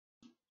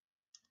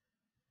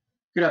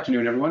Good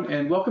afternoon, everyone,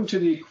 and welcome to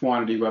the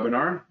Quantity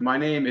webinar. My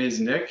name is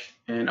Nick,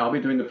 and I'll be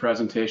doing the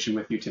presentation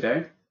with you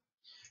today.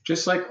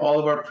 Just like all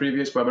of our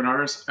previous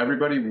webinars,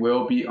 everybody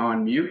will be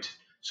on mute.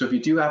 So if you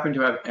do happen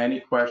to have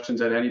any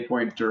questions at any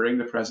point during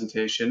the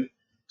presentation,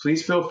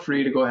 please feel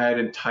free to go ahead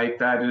and type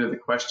that into the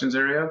questions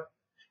area.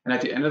 And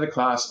at the end of the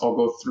class, I'll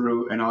go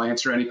through and I'll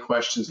answer any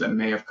questions that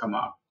may have come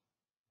up.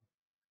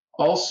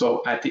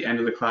 Also, at the end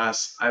of the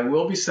class, I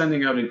will be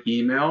sending out an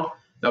email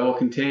that will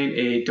contain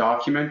a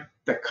document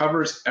that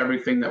covers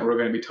everything that we're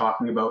going to be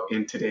talking about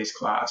in today's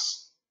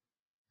class.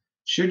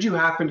 Should you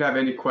happen to have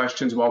any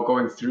questions while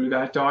going through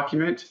that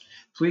document,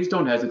 please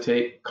don't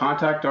hesitate.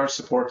 Contact our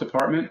support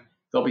department.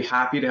 They'll be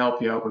happy to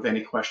help you out with any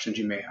questions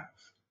you may have.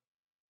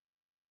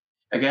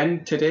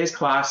 Again, today's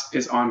class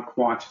is on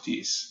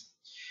quantities.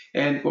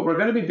 And what we're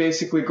going to be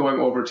basically going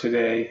over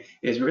today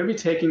is we're going to be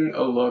taking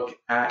a look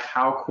at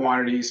how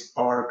quantities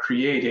are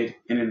created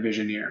in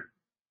Envisioneer.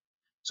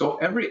 So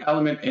every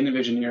element in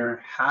Envisioneer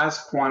has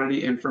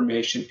quantity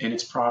information in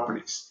its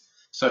properties,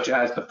 such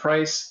as the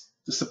price,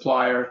 the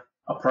supplier,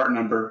 a part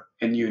number,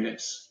 and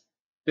units.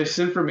 This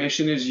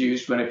information is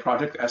used when a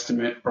project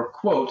estimate or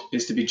quote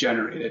is to be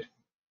generated.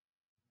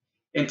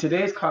 In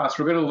today's class,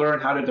 we're going to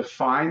learn how to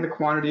define the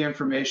quantity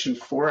information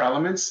for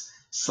elements,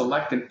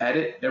 select and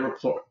edit a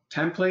report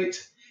template,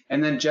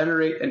 and then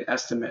generate an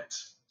estimate.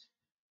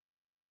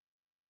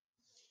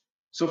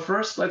 So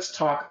first, let's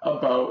talk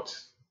about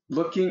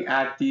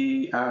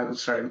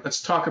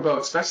let's talk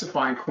about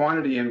specifying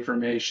quantity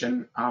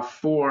information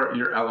for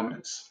your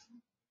elements.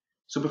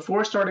 So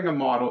before starting a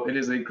model, it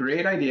is a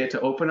great idea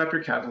to open up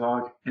your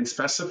catalog and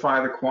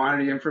specify the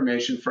quantity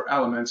information for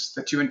elements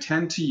that you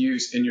intend to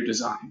use in your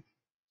design.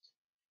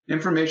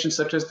 Information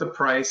such as the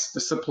price, the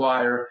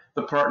supplier,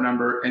 the part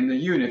number, and the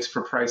units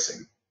for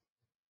pricing.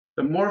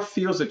 The more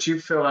fields that you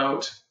fill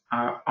out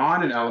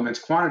on an element's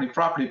quantity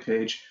property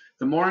page,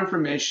 the more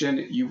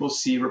information you will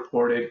see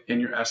reported in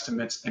your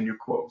estimates and your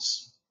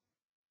quotes.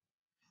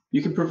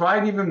 You can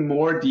provide even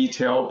more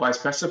detail by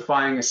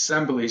specifying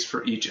assemblies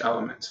for each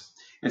element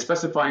and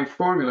specifying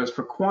formulas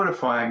for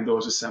quantifying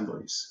those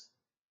assemblies.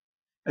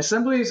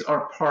 Assemblies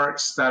are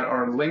parts that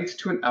are linked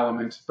to an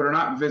element but are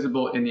not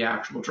visible in the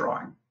actual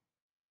drawing.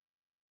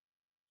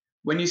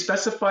 When you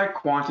specify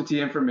quantity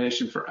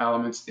information for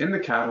elements in the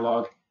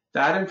catalog,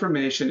 that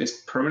information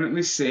is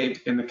permanently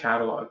saved in the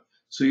catalog.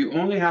 So you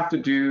only have to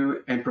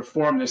do and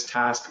perform this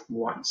task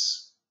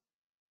once.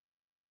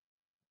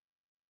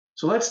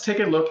 So let's take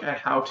a look at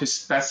how to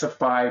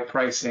specify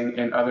pricing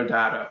and other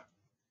data.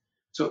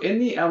 So in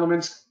the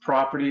Elements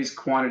Properties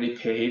Quantity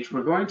page,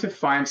 we're going to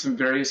find some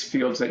various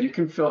fields that you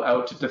can fill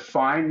out to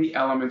define the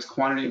element's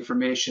quantity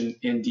information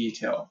in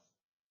detail.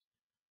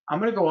 I'm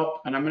going to go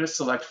up and I'm going to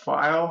select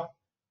File,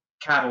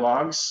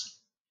 Catalogs,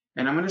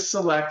 and I'm going to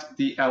select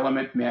the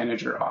Element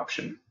Manager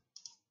option.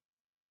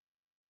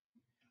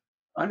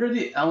 Under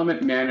the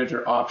Element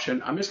Manager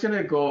option, I'm just going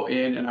to go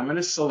in and I'm going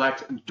to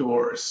select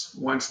Doors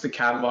once the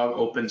catalog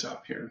opens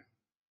up here.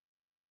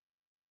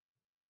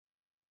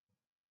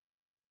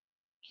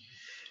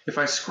 If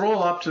I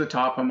scroll up to the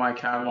top of my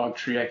catalog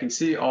tree, I can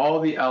see all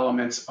the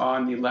elements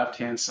on the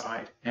left-hand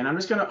side. And I'm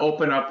just going to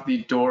open up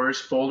the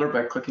Doors folder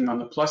by clicking on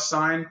the plus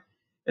sign,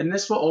 and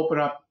this will open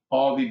up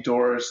all the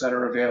doors that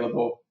are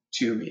available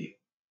to me.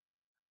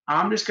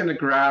 I'm just going to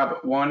grab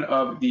one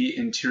of the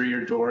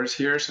interior doors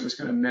here. So I'm just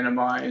going to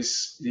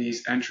minimize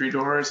these entry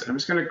doors. I'm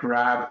just going to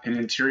grab an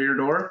interior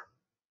door.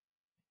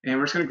 And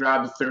we're just going to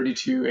grab the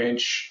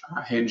 32-inch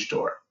hinge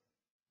door.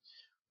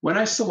 When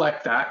I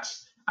select that,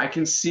 I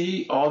can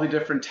see all the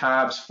different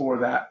tabs for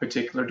that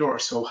particular door.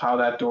 So how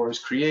that door is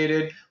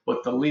created,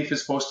 what the leaf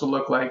is supposed to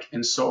look like,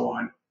 and so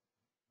on.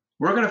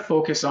 We're going to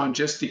focus on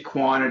just the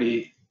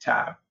quantity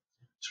tab.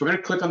 So we're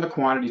going to click on the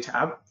quantity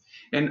tab.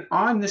 And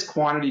on this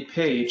quantity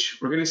page,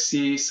 we're going to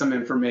see some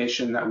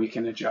information that we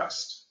can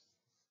adjust.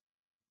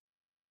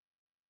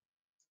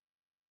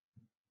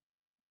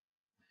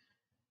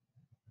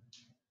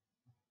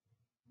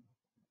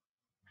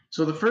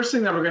 So the first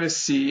thing that we're going to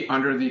see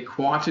under the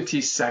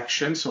quantity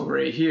section, so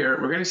right here,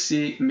 we're going to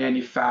see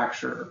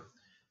manufacturer.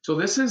 So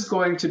this is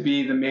going to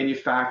be the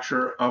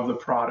manufacturer of the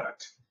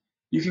product.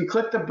 You can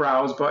click the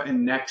Browse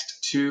button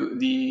next to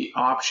the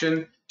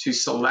option to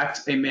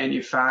select a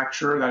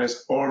manufacturer that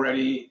is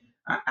already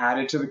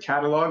added to the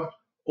catalog,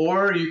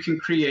 or you can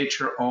create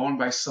your own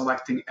by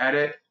selecting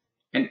Edit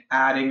and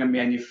adding a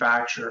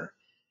manufacturer.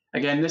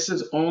 Again, this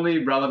is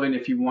only relevant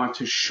if you want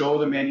to show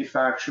the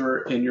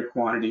manufacturer in your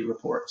quantity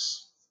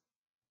reports.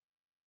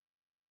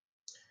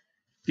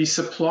 The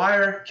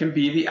supplier can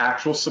be the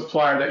actual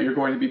supplier that you're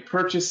going to be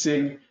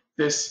purchasing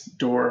this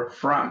door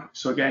from.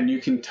 So again, you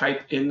can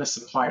type in the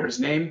supplier's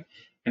name,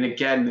 and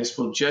again, this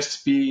will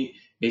just be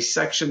a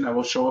section that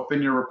will show up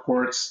in your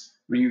reports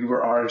where you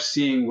are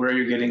seeing where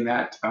you're getting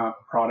that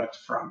product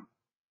from.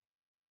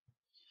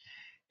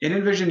 In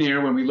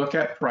Envisioneer, when we look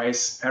at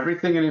price,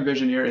 everything in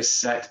Envisioneer is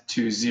set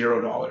to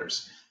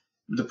 $0.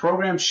 The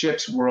program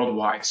ships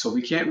worldwide, so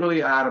we can't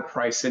really add a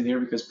price in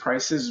here because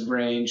prices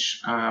range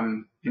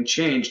and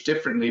change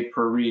differently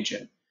per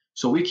region.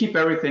 So we keep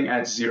everything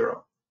at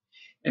 0.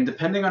 And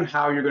depending on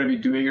how you're going to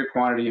be doing your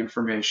quantity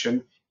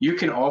information, you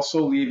can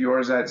also leave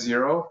yours at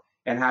 0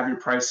 and have your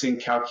pricing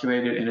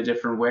calculated in a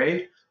different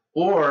way,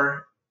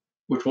 or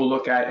which we'll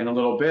look at in a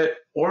little bit,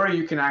 or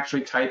you can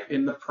actually type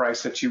in the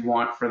price that you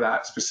want for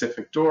that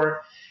specific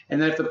door.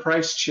 And then if the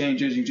price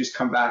changes, you just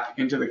come back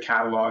into the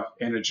catalog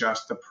and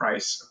adjust the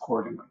price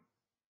accordingly.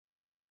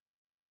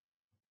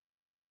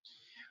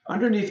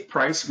 Underneath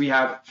price, we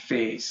have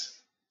phase.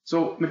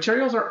 So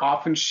materials are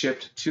often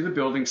shipped to the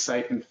building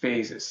site in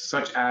phases,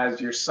 such as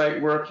your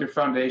site work, your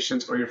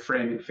foundations, or your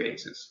framing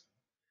phases.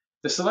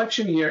 The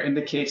selection here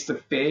indicates the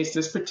phase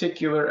this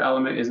particular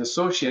element is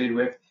associated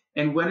with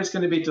and when it's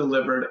going to be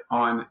delivered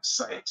on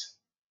site.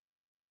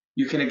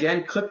 You can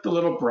again click the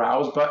little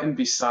browse button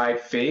beside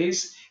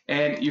phase,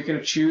 and you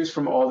can choose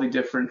from all the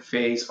different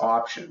phase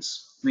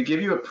options. We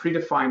give you a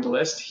predefined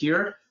list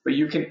here, but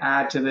you can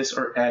add to this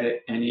or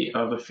edit any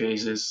of the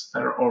phases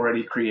that are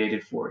already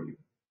created for you.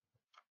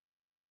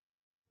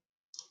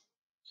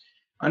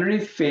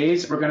 Underneath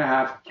phase, we're going to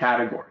have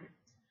category.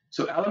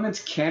 So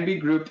elements can be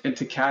grouped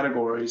into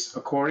categories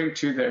according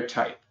to their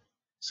type,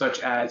 such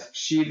as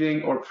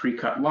sheathing or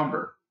pre-cut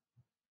lumber.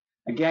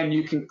 Again,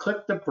 you can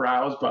click the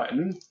browse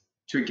button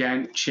to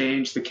again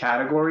change the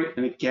category,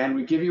 and again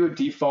we give you a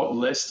default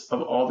list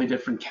of all the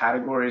different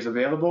categories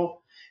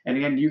available, and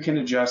again you can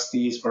adjust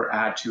these or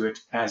add to it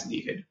as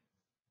needed.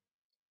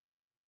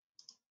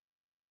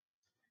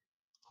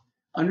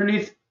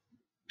 Underneath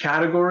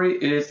category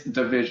is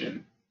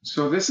division.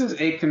 So this is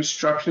a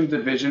construction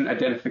division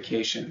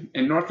identification.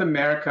 In North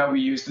America,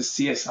 we use the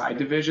CSI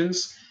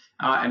divisions.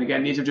 And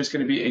again, these are just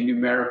going to be a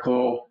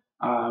numerical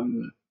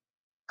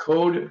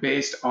code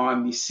based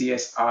on the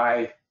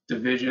CSI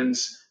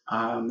divisions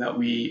that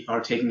we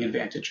are taking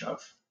advantage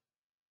of.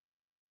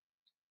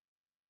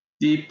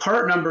 The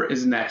part number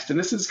is next, and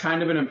this is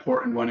kind of an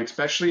important one,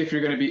 especially if you're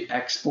going to be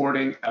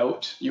exporting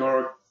out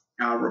your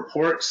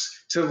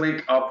reports to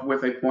link up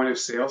with a point of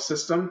sale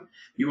system.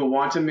 You will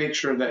want to make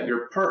sure that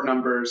your part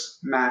numbers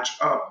match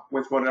up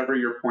with whatever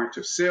your point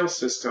of sale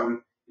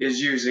system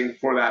is using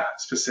for that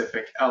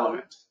specific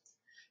element.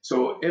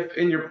 So if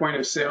in your point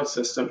of sale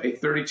system, a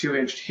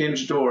 32-inch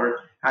hinge door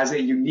has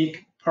a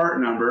unique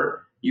part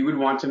number, you would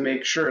want to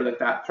make sure that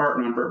that part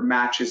number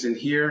matches in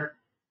here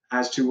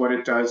as to what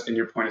it does in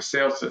your point of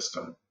sale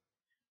system.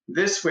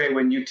 This way,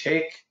 when you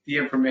take the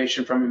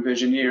information from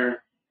Envisioneer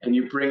and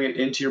you bring it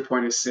into your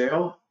point of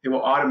sale, it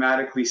will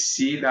automatically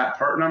see that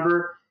part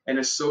number and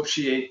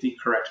associate the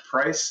correct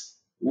price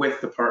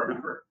with the part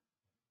number.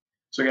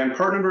 So again,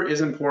 part number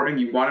is important.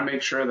 You want to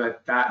make sure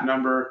that that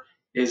number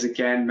is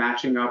again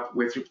matching up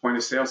with your point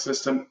of sale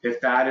system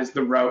if that is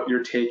the route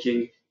you're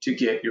taking to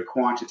get your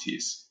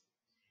quantities.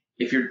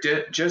 If you're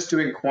just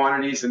doing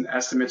quantities and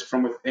estimates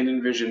from within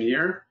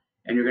Envisioneer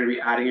and you're going to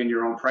be adding in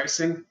your own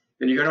pricing,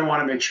 then you're going to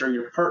want to make sure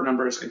your part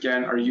numbers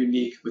again are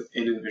unique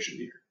within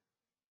Envisioneer.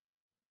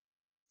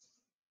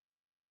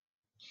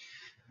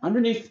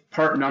 Underneath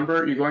part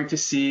number, you're going to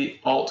see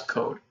alt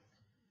code.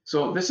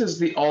 So this is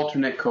the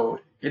alternate code.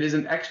 It is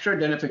an extra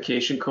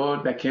identification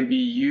code that can be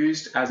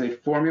used as a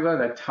formula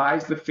that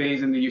ties the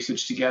phase and the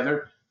usage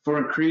together for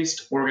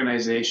increased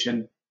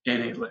organization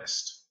in a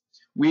list.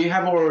 We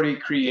have already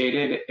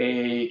created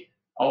a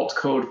alt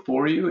code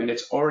for you, and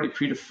it's already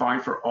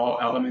predefined for all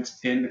elements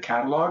in the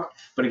catalog.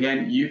 But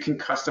again, you can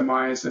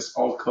customize this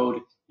alt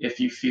code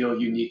if you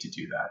feel you need to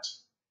do that.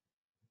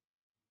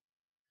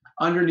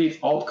 Underneath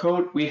alt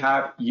code, we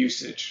have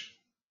usage.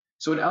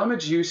 So an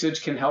element's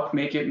usage can help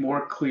make it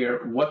more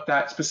clear what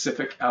that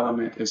specific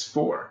element is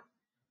for.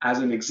 As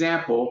an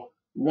example,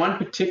 one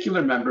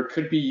particular member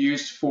could be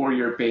used for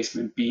your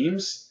basement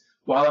beams,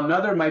 while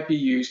another might be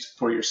used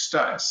for your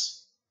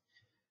studs.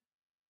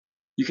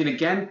 You can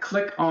again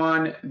click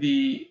on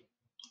the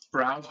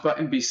browse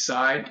button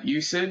beside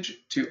usage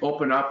to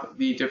open up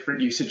the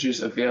different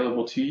usages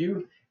available to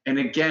you. And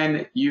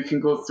again, you can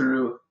go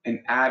through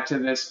and add to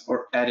this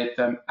or edit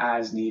them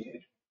as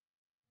needed.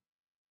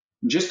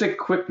 Just a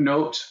quick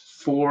note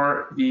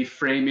for the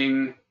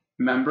framing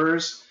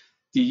members,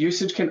 the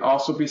usage can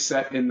also be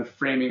set in the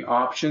framing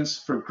options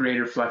for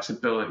greater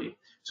flexibility.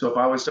 So if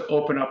I was to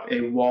open up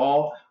a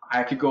wall,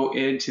 I could go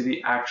into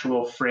the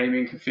actual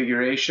framing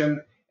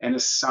configuration and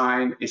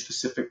assign a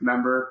specific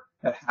member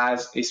that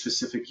has a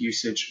specific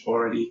usage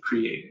already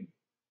created.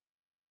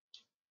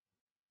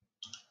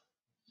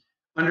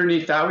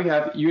 Underneath that, we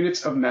have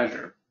units of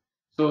measure.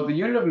 So the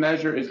unit of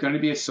measure is going to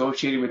be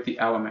associated with the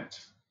element.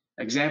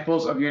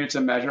 Examples of units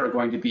of measure are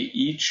going to be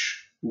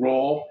each,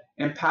 roll,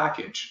 and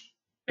package.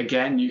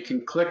 Again, you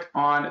can click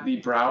on the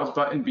browse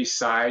button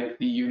beside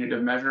the unit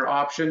of measure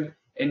option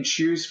and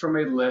choose from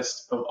a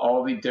list of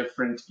all the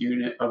different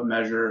unit of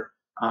measure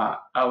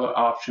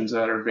options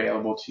that are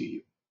available to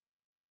you.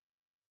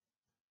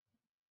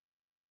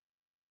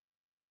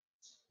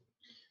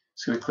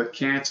 Just going to click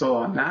cancel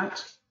on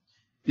that.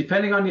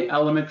 Depending on the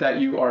element that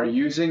you are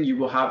using, you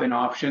will have an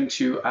option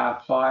to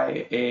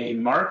apply a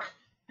mark.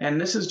 And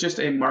this is just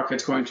a mark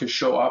that's going to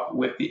show up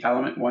with the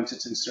element once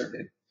it's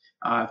inserted.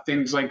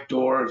 Things like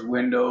doors,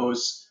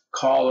 windows,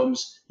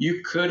 columns,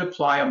 you could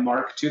apply a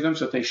mark to them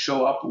so that they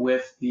show up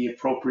with the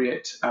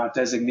appropriate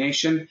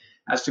designation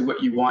as to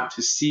what you want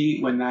to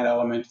see when that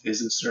element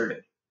is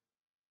inserted.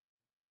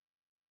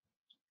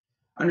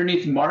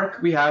 Underneath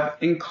mark, we have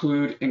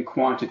include in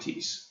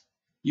quantities.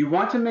 You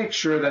want to make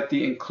sure that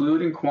the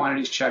include in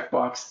quantities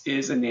checkbox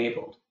is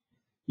enabled.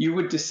 You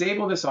would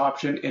disable this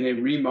option in a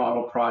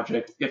remodel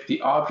project if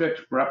the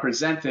object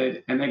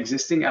represented an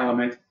existing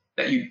element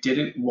that you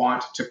didn't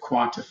want to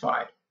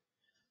quantify.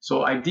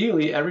 So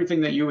ideally,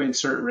 everything that you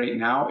insert right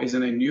now is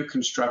in a new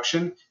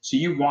construction, so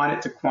you want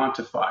it to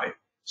quantify.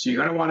 So you're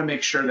going to want to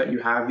make sure that you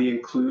have the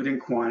include in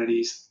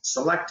quantities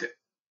selected.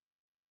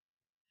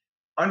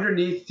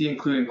 Underneath the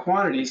include in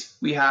quantities,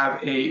 we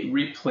have a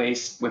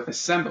replace with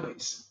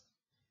assemblies.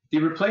 The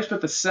replace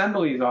with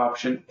assemblies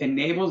option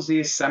enables the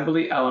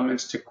assembly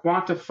elements to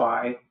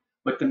quantify,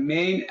 but the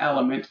main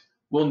element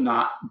will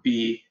not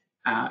be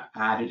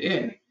added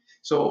in.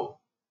 So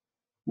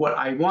what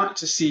I want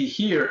to see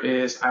here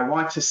is I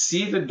want to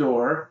see the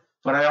door,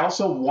 but I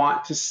also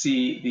want to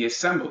see the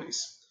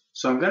assemblies.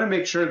 So I'm going to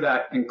make sure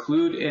that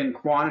include in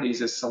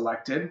quantities is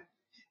selected,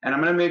 and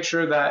I'm going to make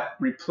sure that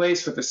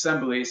replace with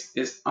assemblies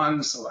is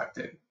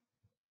unselected.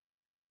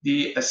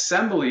 The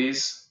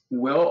assemblies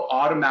will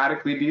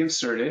automatically be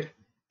inserted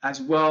as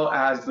well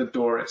as the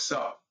door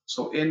itself.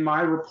 So in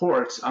my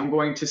reports, I'm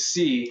going to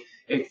see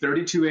a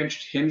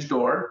 32-inch hinge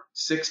door,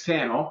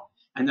 6-panel,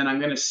 and then I'm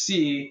going to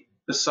see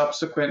the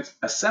subsequent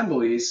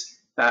assemblies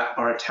that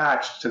are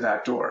attached to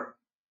that door.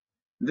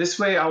 This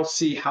way I'll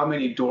see how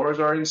many doors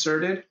are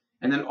inserted,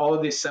 and then all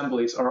of the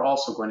assemblies are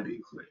also going to be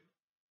included.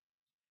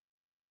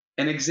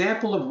 An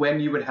example of when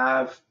you would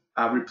have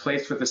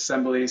replaced with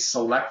assemblies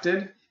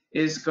selected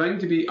is going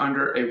to be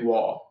under a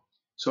wall.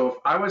 So if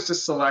I was to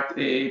select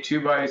a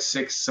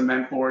 2x6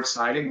 cement board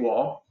siding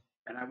wall,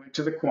 and I went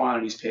to the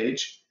quantities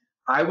page,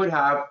 I would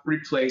have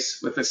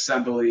replace with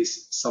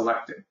assemblies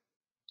selected.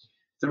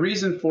 The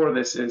reason for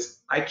this is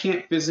I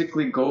can't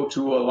physically go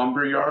to a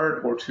lumber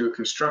yard or to a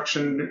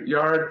construction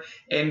yard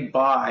and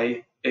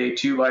buy a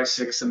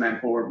 2x6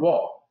 cement board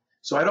wall.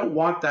 So I don't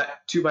want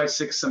that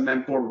 2x6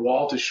 cement board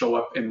wall to show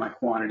up in my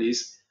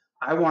quantities.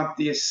 I want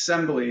the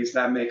assemblies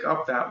that make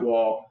up that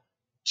wall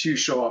to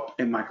show up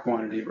in my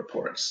quantity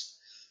reports.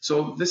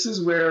 So this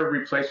is where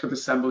replace with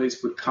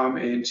assemblies would come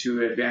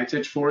into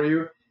advantage for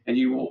you, and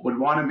you would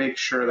want to make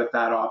sure that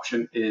that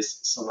option is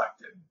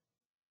selected.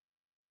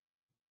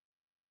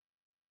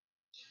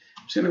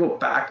 I'm just going to go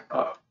back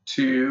up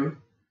to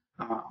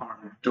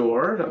our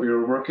door that we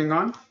were working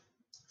on.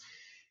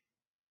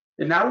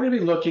 And now we're going to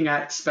be looking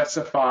at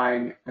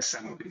specifying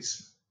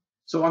assemblies.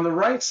 So on the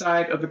right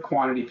side of the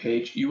quantity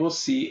page, you will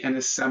see an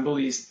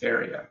assemblies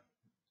area.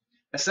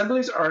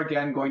 Assemblies are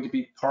again going to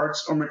be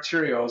parts or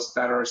materials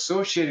that are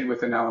associated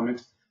with an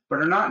element, but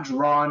are not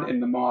drawn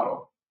in the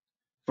model.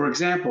 For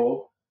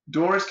example,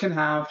 doors can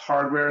have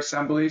hardware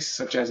assemblies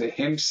such as a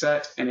hinge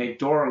set and a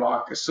door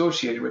lock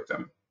associated with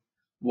them.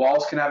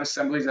 Walls can have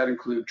assemblies that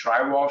include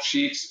drywall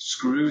sheets,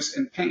 screws,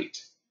 and paint.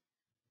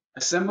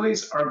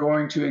 Assemblies are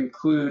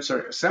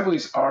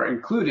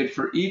included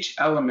for each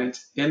element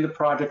in the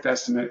project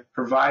estimate,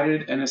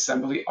 provided an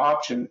assembly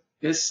option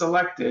is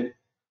selected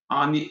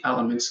on the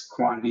element's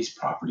quantities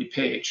property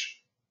page.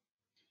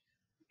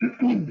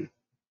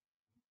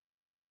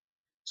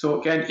 So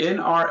again, in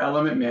our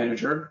element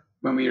manager,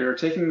 when we are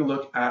taking a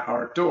look at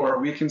our door,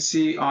 we can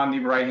see on the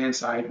right-hand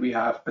side, we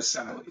have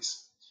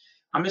assemblies.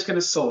 I'm just going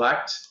to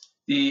select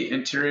the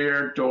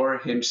interior door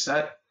hinge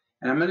set,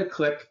 and I'm going to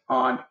click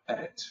on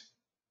edit.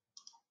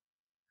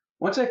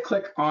 Once I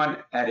click on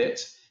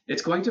edit,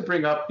 it's going to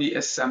bring up the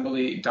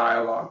assembly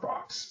dialog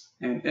box.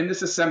 And in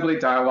this assembly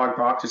dialog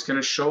box, it's going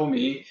to show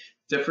me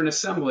different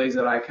assemblies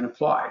that I can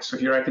apply. So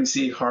here I can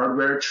see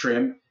hardware,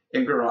 trim,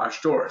 and garage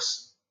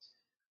doors.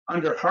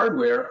 Under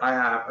hardware, I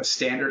have a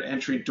standard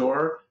entry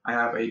door, I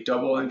have a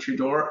double entry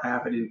door, I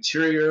have an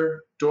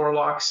interior door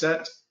lock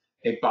set,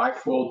 a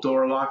bifold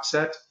door lock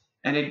set,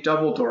 and a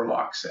double door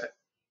lock set.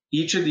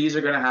 Each of these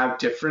are going to have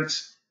different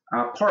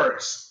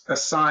parts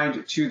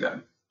assigned to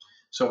them.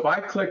 So if I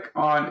click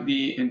on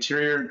the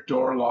interior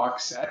door lock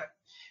set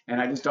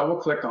and I just double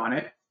click on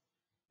it,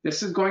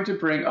 this is going to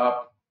bring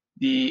up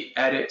the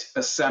edit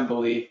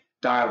assembly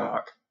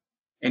dialog.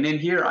 And in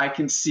here I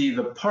can see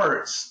the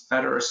parts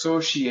that are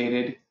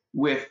associated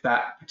with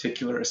that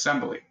particular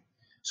assembly.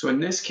 So in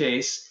this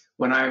case,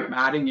 when I'm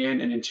adding in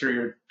an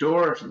interior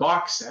door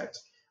lock set,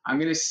 I'm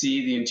going to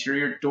see the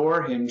interior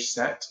door hinge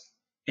set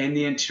and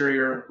the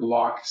interior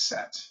lock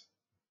set.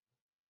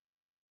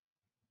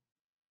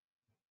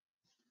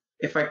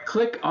 If I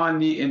click on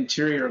the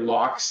interior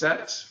lock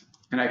set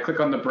and I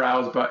click on the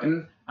browse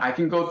button, I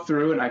can go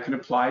through and I can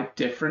apply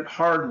different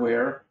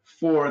hardware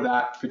for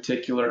that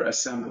particular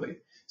assembly.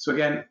 So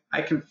again,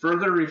 I can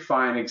further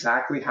refine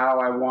exactly how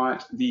I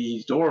want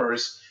the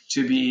doors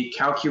to be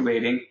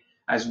calculating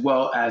as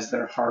well as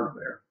their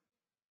hardware.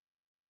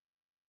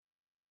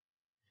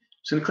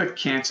 So I'm going to click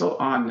cancel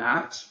on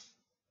that.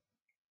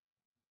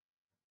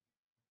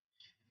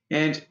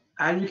 And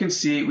as you can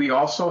see, we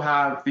also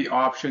have the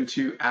option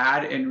to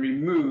add and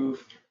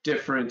remove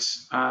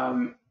different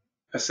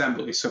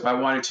assemblies. So if I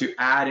wanted to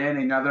add in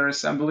another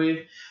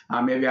assembly,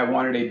 maybe I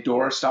wanted a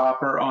door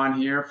stopper on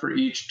here for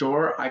each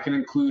door, I can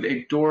include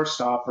a door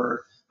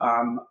stopper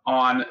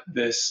on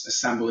this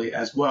assembly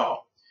as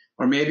well.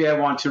 Or maybe I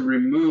want to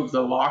remove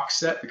the lock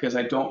set because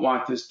I don't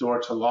want this door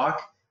to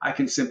lock. I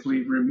can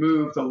simply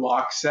remove the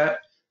lock set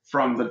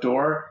from the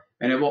door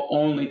and it will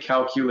only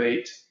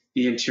calculate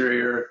the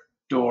interior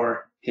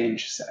door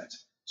hinge set.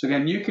 So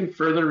again, you can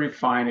further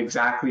refine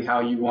exactly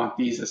how you want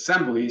these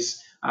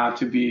assemblies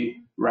to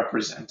be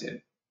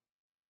represented.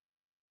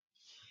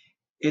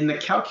 In the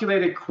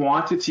calculated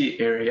quantity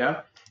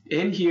area,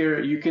 in here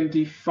you can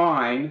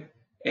define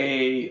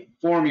a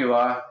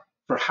formula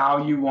for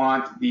how you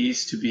want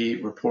these to be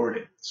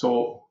reported.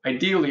 So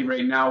ideally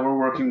right now we're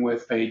working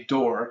with a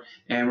door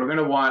and we're going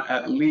to want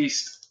at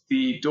least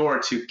the door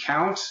to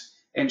count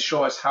and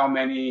show us how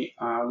many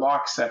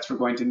lock sets we're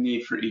going to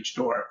need for each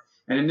door.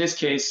 And in this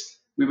case,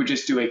 we would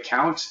just do a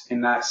count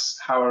and that's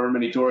however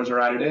many doors are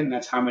added in,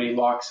 that's how many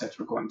lock sets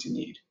we're going to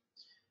need.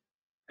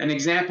 An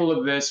example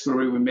of this where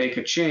we would make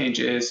a change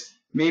is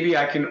maybe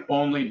I can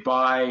only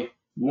buy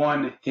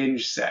one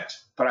hinge set,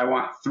 but I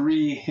want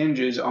 3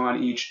 hinges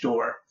on each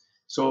door.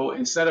 So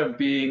instead of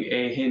being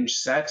a hinge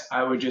set,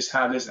 I would just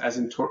have this as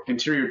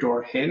interior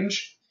door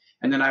hinge,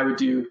 and then I would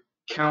do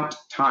count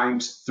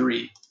times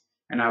 3.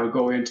 And I would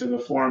go into the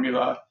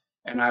formula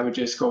and I would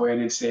just go in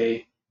and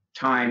say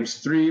times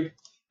 3,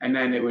 and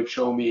then it would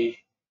show me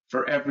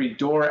for every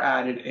door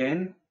added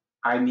in,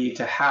 I need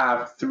to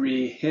have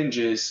 3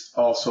 hinges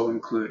also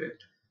included.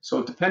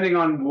 So depending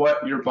on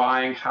what you're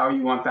buying, how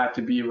you want that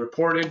to be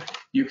reported,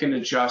 you can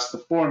adjust the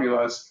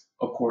formulas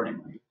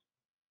accordingly.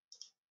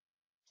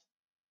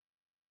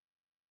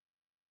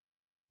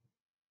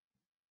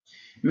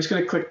 I'm just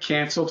going to click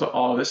cancel to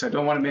all of this. I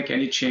don't want to make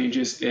any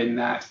changes in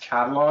that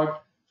catalog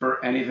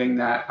for anything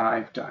that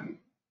I've done.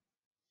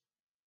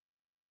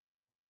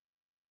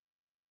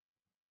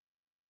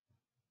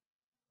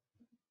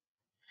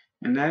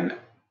 And then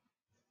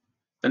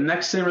the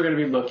next thing we're going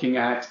to be looking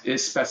at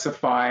is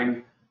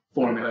specifying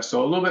formulas.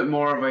 So a little bit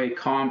more of a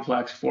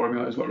complex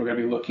formula is what we're going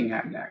to be looking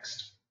at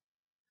next.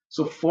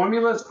 So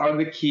formulas are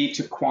the key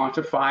to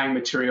quantifying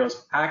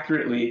materials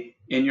accurately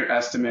in your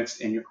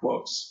estimates and your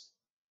quotes.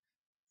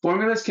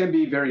 Formulas can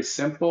be very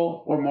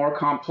simple or more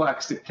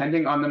complex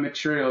depending on the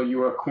material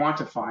you are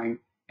quantifying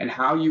and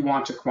how you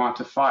want to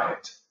quantify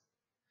it.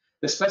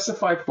 The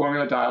specified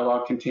formula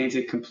dialog contains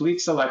a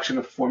complete selection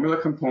of formula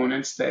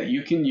components that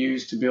you can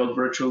use to build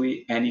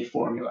virtually any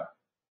formula.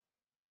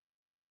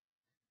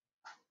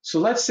 So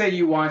let's say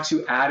you want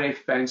to add a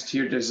fence to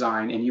your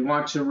design and you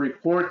want to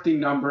report the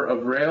number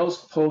of rails,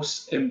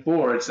 posts, and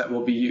boards that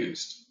will be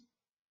used.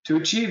 To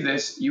achieve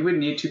this, you would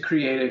need to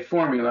create a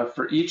formula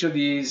for each of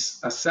these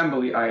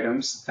assembly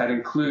items that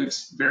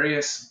includes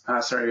variables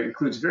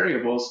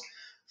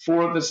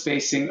for the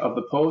spacing of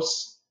the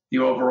posts, the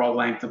overall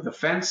length of the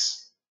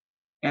fence,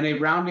 and a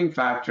rounding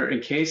factor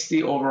in case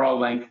the overall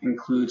length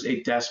includes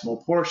a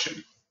decimal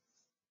portion.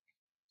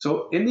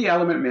 So in the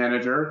element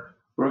manager,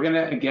 we're going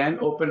to again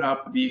open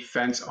up the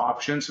fence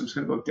option. So I'm just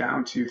going to go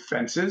down to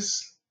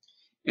fences,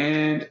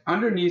 and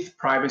underneath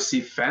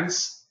privacy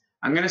fence,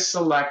 I'm going to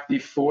select the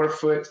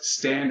 4-foot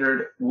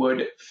standard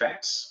wood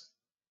fence.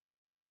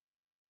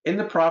 In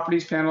the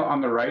properties panel on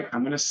the right,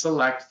 I'm going to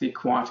select the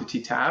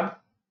quantity tab.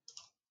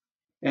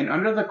 And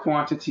under the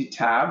quantity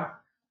tab,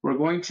 we're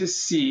going to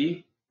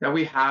see that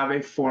we have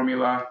a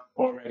formula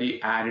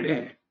already added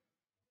in.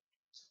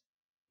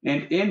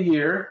 And in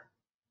here,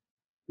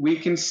 we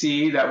can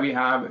see that we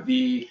have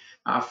the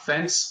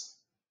fence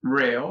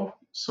rail.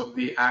 So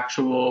the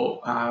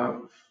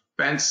actual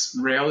fence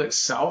rail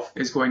itself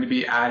is going to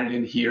be added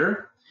in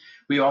here.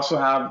 We also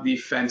have the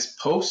fence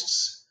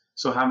posts.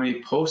 So how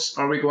many posts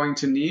are we going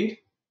to need?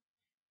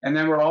 And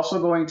then we're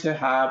also going to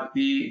have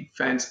the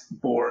fence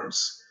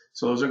boards.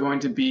 So those are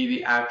going to be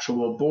the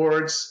actual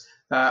boards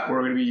that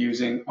we're going to be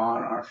using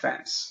on our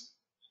fence.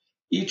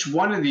 Each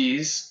one of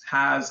these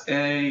has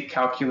a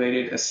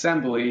calculated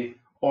assembly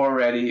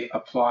already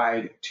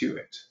applied to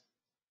it.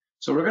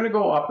 So we're going to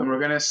go up and we're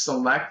going to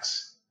select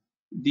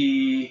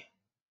the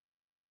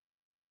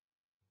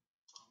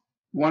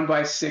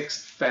 1x6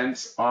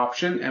 fence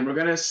option, and we're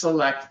going to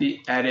select the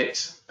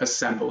edit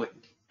assembly.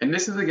 And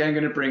this is again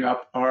going to bring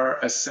up our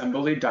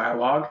assembly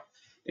dialog.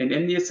 And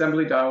in the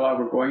assembly dialog,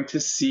 we're going to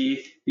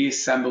see the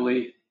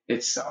assembly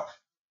itself.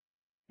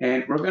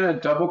 And we're going to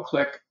double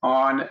click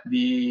on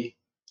the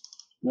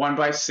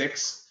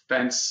 1x6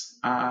 fence,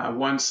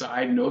 one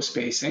side, no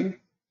spacing.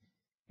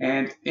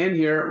 And in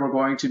here, we're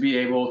going to be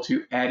able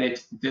to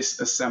edit this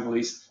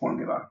assembly's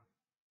formula.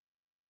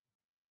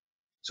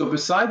 So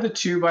beside the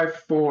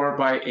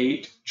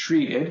 2x4x8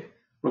 treated,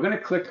 we're going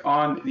to click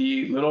on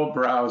the little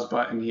browse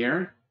button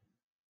here.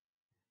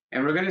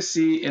 And we're going to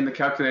see in the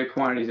calculated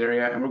quantities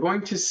area, and we're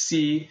going to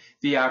see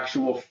the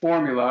actual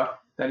formula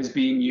that is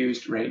being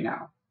used right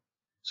now.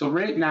 So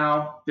right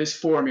now, this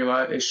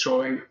formula is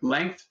showing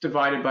length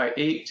divided by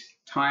 8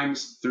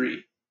 times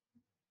 3.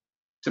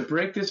 To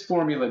break this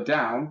formula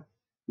down,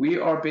 we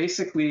are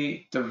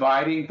basically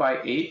dividing by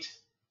 8.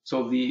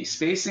 So the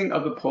spacing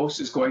of the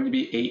post is going to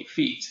be 8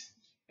 feet.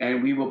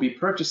 And we will be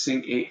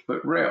purchasing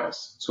 8-foot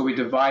rails. So we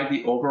divide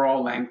the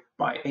overall length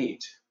by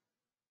 8.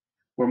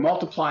 We're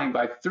multiplying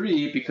by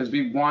 3 because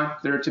we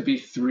want there to be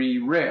 3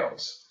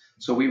 rails.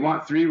 So we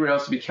want 3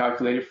 rails to be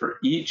calculated for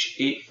each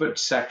 8-foot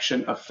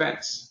section of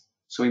fence.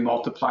 So we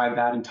multiply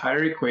that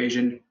entire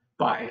equation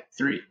by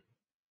 3.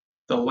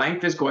 The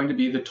length is going to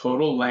be the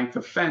total length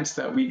of fence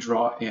that we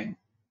draw in.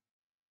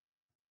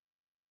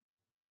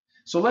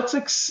 So let's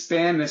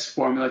expand this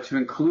formula to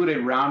include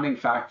a rounding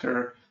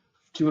factor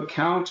to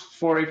account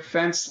for a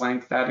fence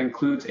length that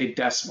includes a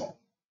decimal.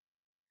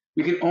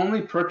 We can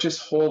only purchase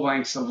whole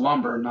lengths of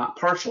lumber, not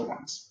partial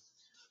ones.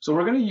 So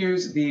we're going to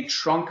use the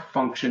trunk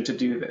function to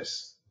do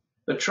this.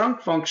 The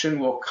trunk function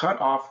will cut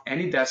off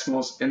any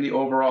decimals in the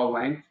overall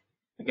length.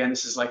 Again,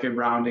 this is like a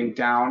rounding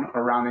down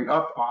or rounding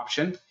up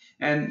option.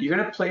 And you're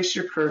going to place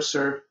your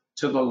cursor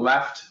to the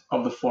left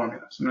of the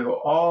formula. So I'm going to go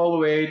all the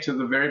way to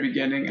the very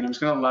beginning, and I'm just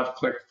going to left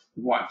click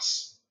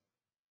once.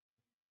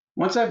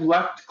 Once I've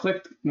left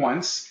clicked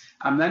once,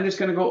 I'm then just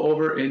going to go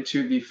over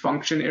into the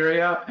function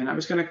area, and I'm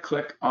just going to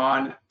click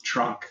on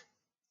trunk.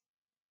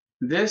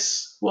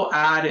 This will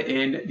add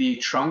in the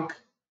trunk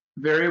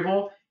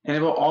variable, and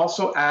it will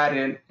also add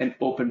in an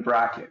open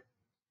bracket.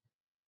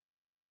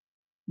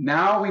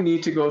 Now we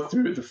need to go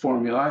through the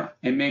formula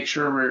and make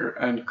sure we're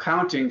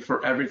accounting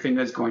for everything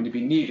that's going to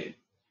be needed.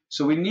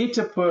 So we need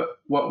to put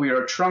what we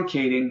are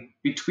truncating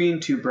between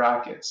 2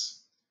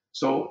 brackets.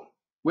 So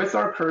with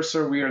our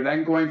cursor, we are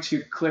then going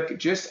to click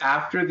just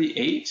after the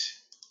 8,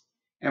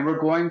 and we're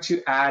going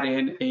to add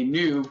in a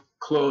new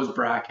close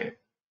bracket.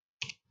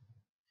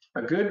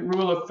 A good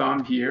rule of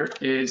thumb here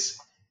is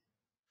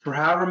for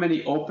however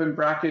many open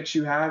brackets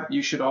you have,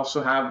 you should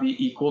also have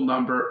the equal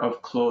number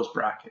of close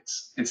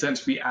brackets. And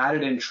since we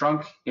added in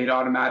trunk, it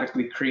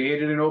automatically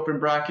created an open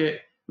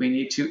bracket. We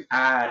need to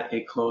add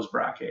a close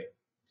bracket.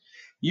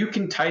 You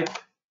can type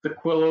the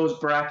close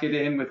bracket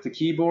in with the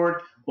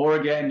keyboard, or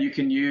again, you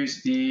can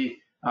use the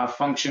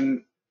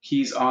function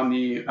keys on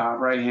the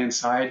right-hand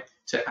side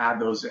to add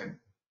those in.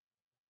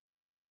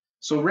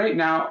 So right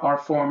now, our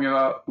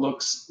formula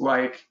looks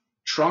like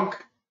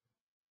trunk,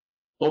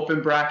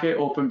 open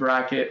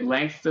bracket,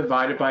 length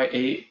divided by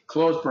 8,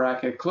 close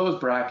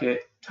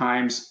bracket,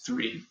 times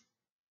 3.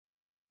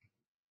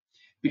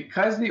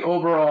 Because the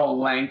overall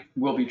length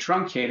will be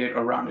truncated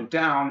or rounded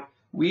down,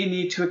 we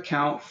need to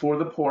account for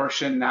the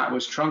portion that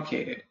was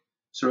truncated.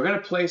 So we're going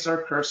to place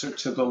our cursor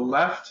to the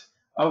left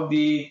of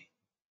the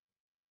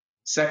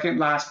second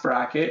last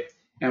bracket,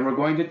 and we're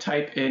going to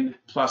type in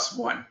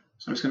 +1.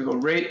 So I'm just going to go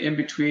right in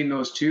between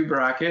those 2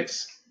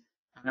 brackets,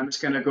 and I'm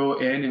just going to go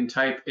in and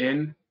type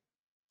in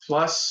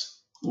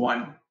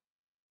 +1.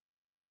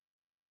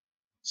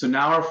 So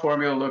now our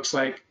formula looks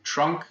like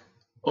trunk,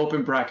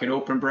 open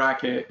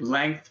bracket,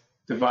 length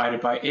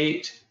divided by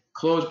 8,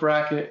 close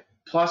bracket,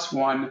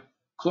 +1,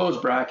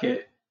 close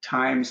bracket,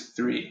 times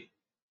 3.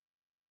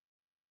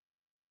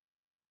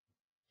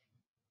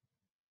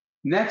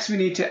 Next, we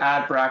need to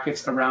add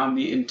brackets around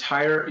the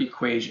entire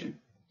equation.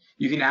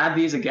 You can add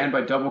these again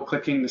by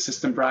double-clicking the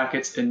system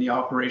brackets in the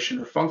operation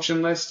or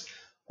function list,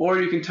 or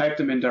you can type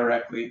them in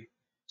directly.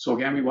 So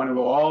again, we want to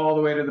go all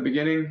the way to the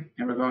beginning,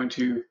 and we're going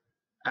to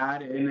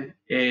add in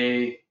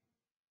a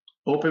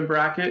open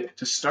bracket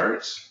to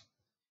start,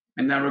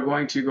 and then we're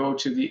going to go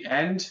to the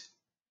end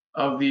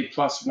of the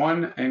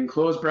 +1 and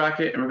close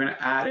bracket, and we're going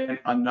to add in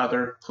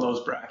another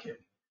close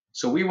bracket.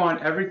 So we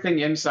want everything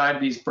inside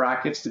these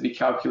brackets to be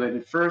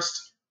calculated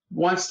first.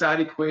 Once that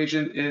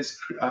equation is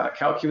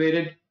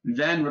calculated,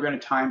 then we're going to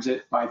times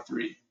it by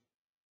 3.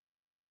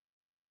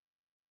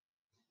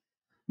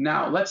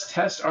 Now let's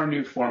test our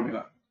new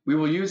formula. We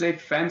will use a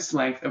fence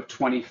length of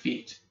 20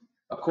 feet.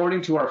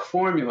 According to our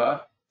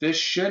formula, this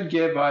should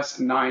give us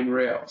 9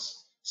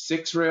 rails.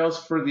 6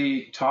 rails for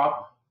the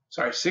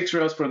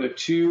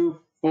 2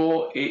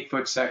 full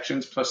 8-foot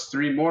sections plus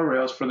 3 more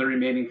rails for the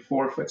remaining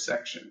 4-foot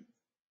section.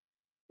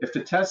 If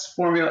the test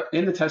formula,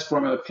 in the test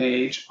formula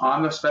page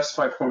on the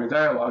specified formula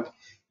dialog,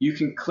 you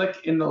can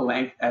click in the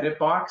length edit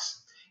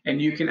box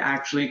and you can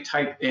actually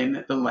type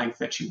in the length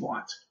that you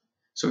want.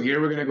 So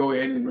here we're going to go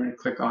in and we're going to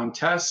click on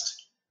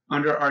test.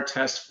 Under our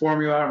test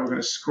formula, we're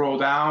going to scroll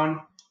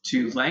down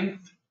to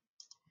length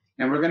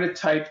and we're going to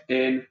type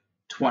in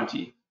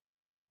 20.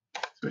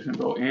 So we're going to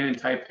go in and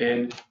type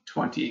in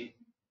 20.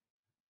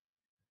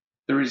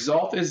 The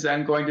result is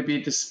then going to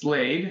be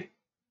displayed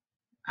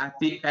at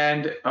the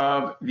end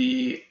of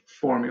the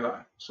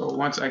formula. So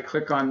once I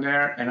click on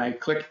there and I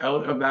click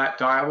out of that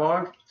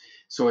dialog,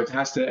 so it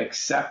has to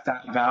accept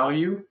that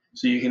value.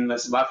 So you can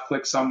just left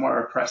click somewhere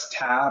or press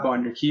tab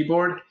on your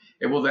keyboard.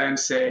 It will then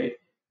say,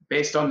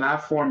 based on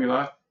that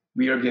formula,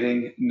 we are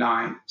getting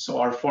 9. So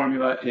our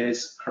formula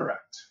is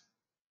correct.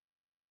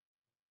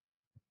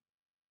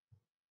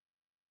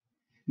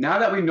 Now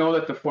that we know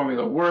that the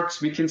formula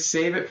works, we can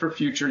save it for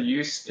future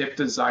use if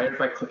desired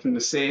by clicking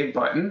the Save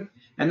button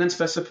and then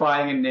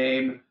specifying a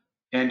name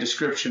and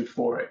description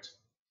for it.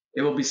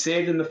 It will be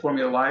saved in the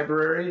formula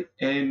library,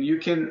 and you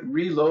can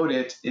reload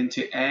it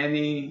into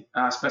any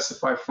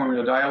specified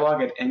formula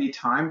dialog at any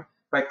time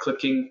by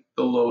clicking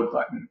the load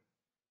button.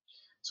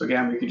 So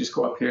again, we can just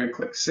go up here and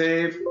click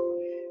save.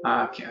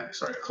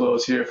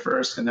 Close here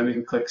first, and then we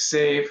can click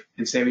save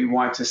and say we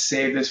want to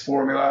save this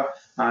formula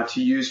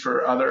to use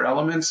for other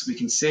elements. We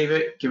can save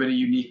it, give it a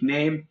unique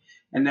name,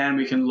 and then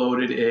we can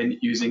load it in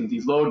using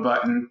the load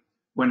button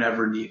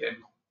whenever needed.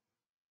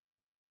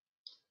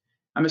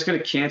 I'm just going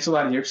to cancel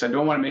out of here because I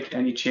don't want to make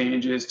any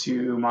changes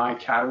to my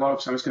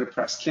catalog. So I'm just going to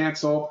press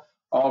cancel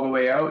all the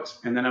way out,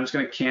 and then I'm just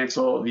going to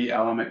cancel the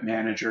element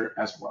manager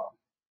as well.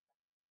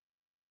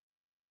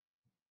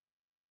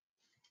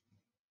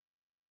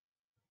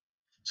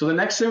 So the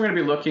next thing we're going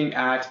to be looking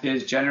at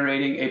is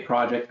generating a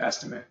project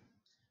estimate.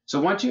 So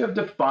once you have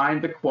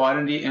defined the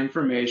quantity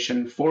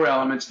information for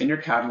elements in your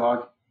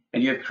catalog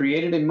and you have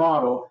created a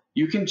model,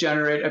 you can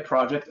generate a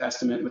project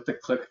estimate with the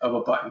click of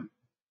a button.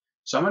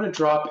 So I'm going to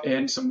drop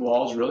in some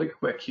walls really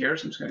quick here.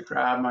 So I'm just going to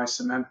grab my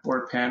cement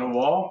board panel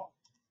wall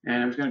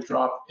and I'm just going to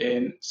drop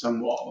in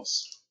some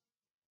walls.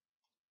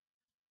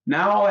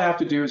 Now all I have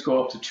to do is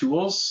go up to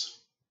Tools,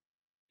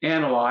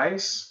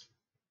 Analyze,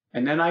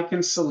 and then I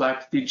can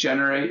select the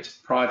Generate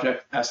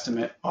Project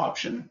Estimate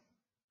option.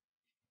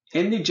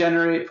 In the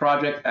Generate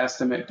Project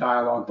Estimate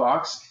dialog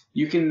box,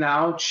 you can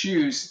now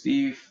choose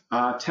the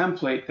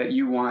template that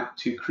you want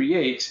to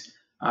create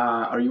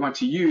or you want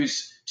to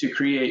use to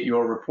create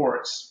your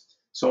reports.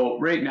 So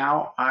right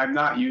now, I'm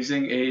not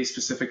using a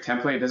specific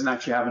template. It doesn't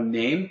actually have a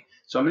name.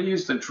 So I'm going to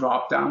use the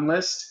drop-down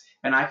list,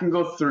 and I can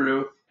go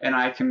through and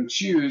I can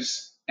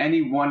choose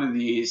any one of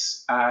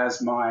these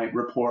as my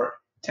report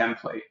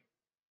template.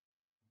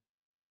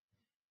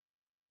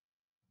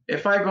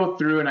 If I go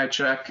through and I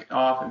check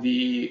off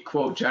the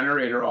quote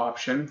generator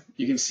option,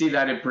 you can see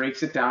that it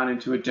breaks it down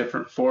into a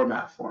different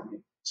format for me.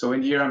 So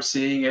in here, I'm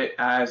seeing it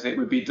as it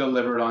would be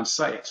delivered on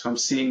site. So I'm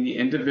seeing the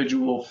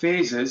individual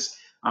phases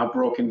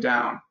broken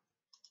down.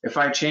 If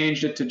I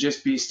changed it to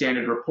just be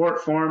standard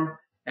report form,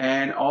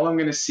 and all I'm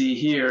going to see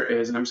here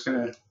is, and I'm just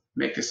going to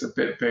make this a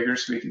bit bigger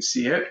so we can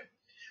see it.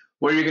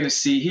 What you're going to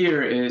see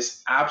here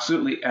is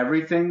absolutely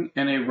everything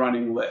in a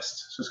running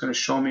list. So it's going to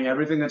show me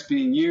everything that's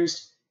being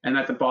used, and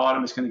at the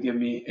bottom it's going to give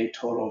me a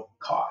total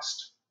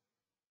cost.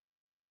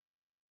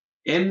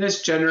 In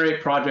this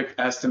Generate Project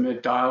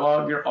Estimate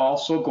dialog, you're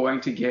also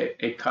going to get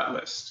a cut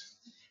list.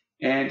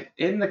 And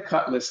in the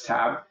cut list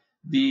tab,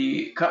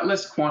 the cut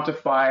list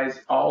quantifies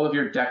all of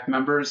your deck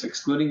members,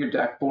 excluding your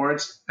deck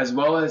boards, as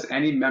well as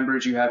any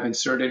members you have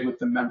inserted with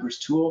the members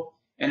tool,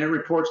 and it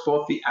reports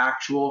both the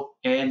actual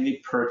and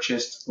the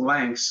purchased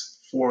lengths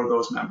for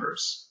those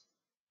members.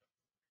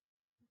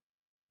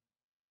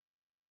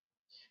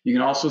 You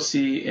can also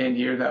see in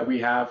here that we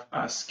have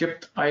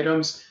skipped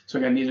items. So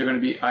again, these are going to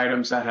be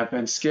items that have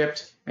been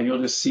skipped, and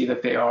you'll just see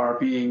that they are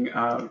being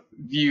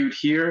viewed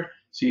here,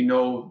 so you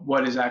know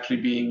what is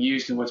actually being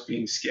used and what's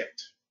being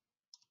skipped.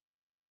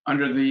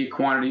 Under the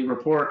quantity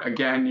report,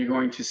 again, you're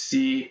going to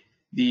see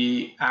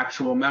the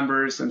actual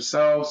members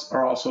themselves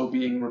are also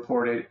being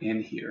reported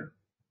in here.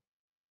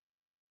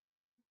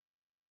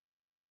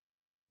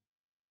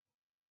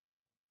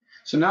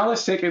 So now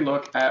let's take a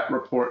look at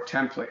report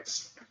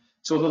templates.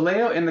 So the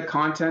layout and the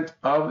content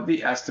of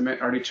the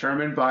estimate are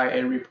determined by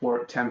a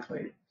report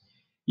template.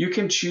 You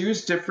can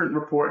choose different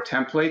report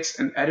templates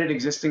and edit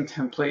existing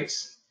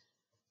templates,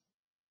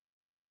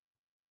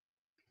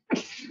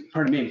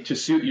 to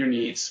suit your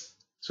needs.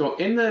 So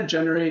in the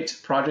Generate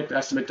Project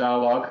Estimate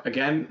dialog,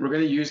 again, we're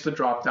going to use the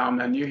drop-down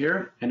menu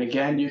here. And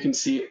again, you can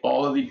see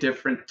all of the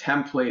different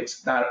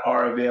templates that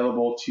are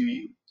available to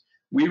you.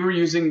 We were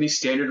using the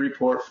standard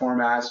report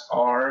form as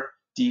our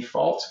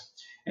default,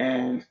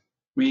 and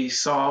we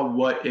saw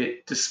what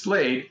it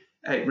displayed.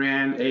 It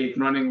ran a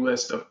running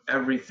list of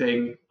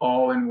everything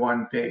all in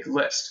one big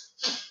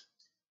list.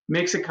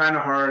 Makes it kind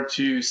of hard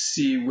to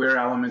see where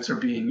elements are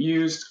being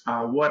used,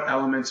 what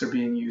elements are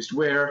being used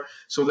where.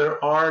 So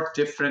there are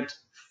different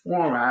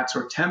formats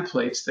or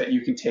templates that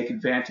you can take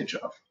advantage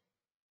of.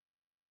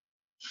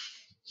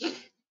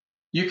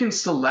 You can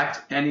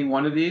select any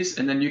one of these,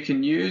 and then you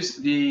can use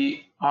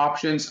the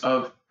options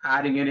of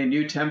adding in a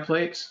new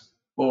template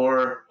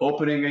or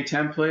opening a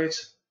template,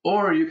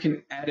 or you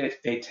can edit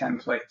a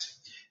template.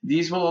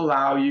 These will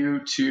allow you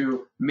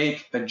to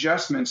make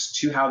adjustments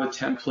to how the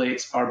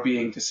templates are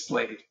being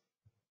displayed.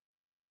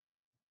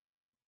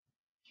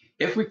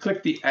 If we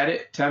click the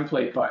Edit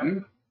Template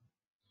button,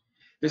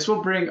 this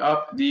will bring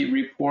up the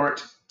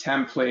Report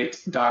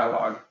Template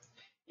dialog.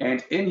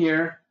 And in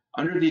here,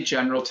 under the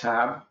General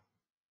tab,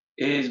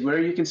 is where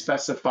you can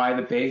specify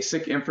the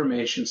basic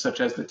information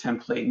such as the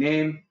template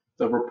name,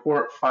 the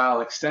report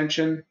file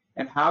extension,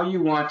 and how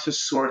you want to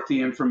sort the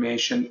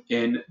information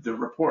in the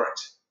report.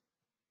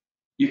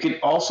 You can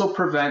also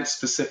prevent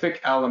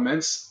specific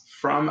elements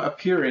from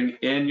appearing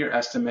in your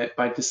estimate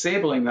by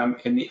disabling them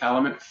in the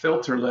element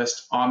filter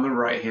list on the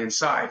right-hand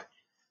side.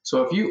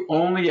 So if you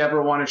only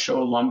ever want to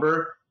show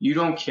lumber, you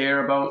don't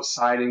care about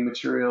siding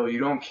material, you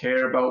don't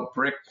care about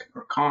brick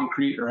or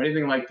concrete or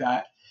anything like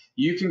that,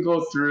 you can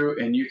go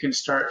through and you can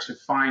start to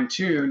fine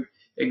tune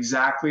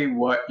exactly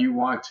what you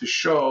want to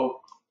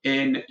show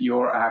in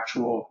your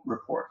actual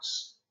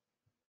reports.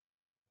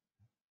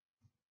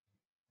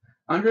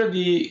 Under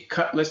the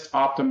cut list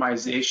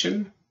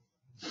optimization,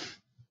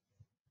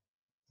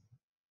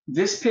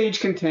 this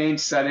page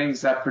contains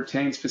settings that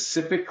pertain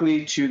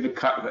specifically to the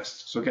cut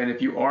list. So again,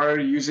 if you are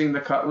using the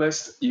cut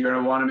list, you're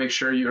going to want to make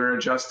sure you're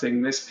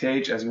adjusting this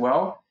page as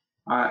well.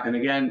 And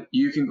again,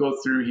 you can go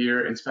through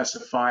here and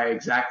specify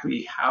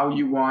exactly how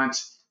you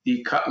want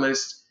the cut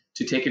list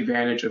to take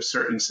advantage of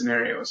certain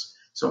scenarios.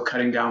 So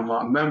cutting down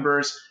long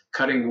members,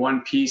 cutting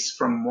one piece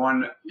from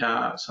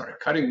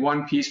cutting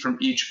one piece from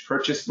each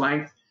purchase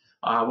length,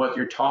 what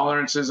your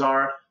tolerances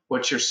are,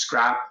 what your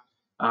scrap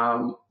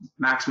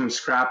maximum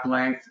scrap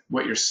length,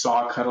 what your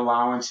saw cut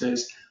allowance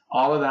is,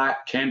 all of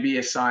that can be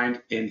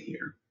assigned in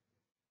here.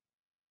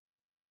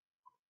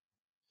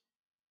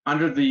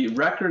 Under the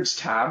Records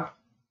tab,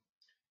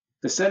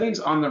 the settings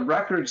on the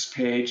Records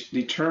page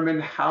determine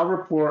how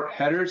report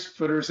headers,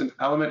 footers, and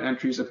element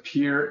entries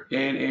appear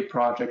in a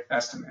project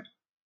estimate.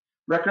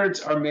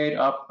 Records are made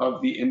up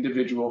of the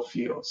individual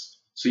fields,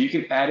 so you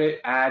can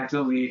edit, add,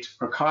 delete,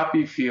 or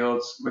copy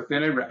fields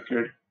within a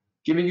record,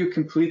 giving you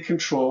complete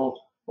control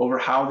over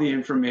how the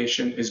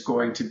information is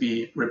going to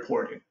be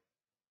reported.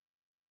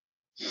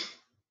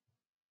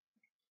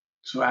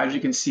 So as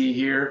you can see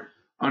here,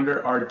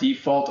 under our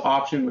default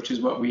option, which is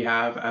what we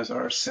have as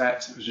our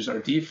set, which is our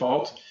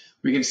default,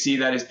 we can see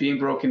that it's being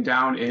broken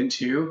down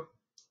into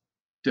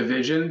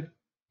division,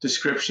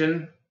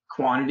 description,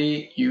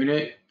 quantity,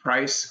 unit,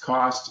 price,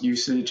 cost,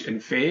 usage,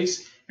 and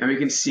phase. And we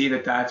can see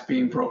that that's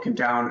being broken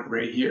down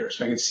right here.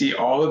 So I can see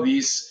all of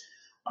these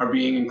are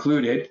being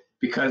included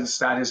because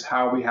that is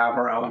how we have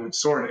our elements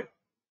sorted.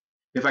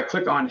 If I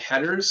click on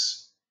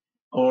headers,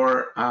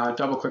 or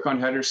double click on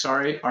headers,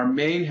 sorry, our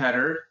main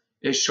header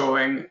is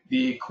showing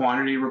the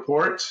quantity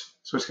report.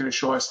 So it's going to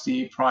show us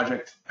the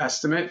project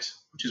estimate,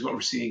 which is what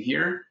we're seeing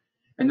here.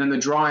 And then the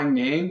drawing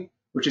name,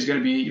 which is going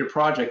to be your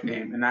project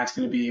name, and that's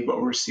going to be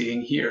what we're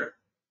seeing here.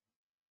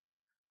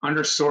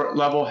 Under sort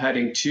level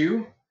heading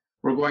 2,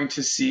 we're going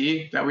to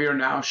see that we are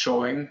now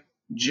showing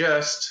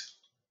just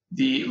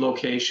the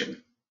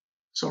location.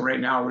 So right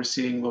now we're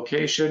seeing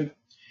location,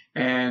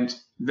 and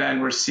then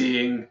we're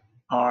seeing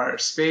our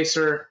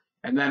spacer,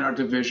 and then our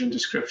division,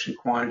 description,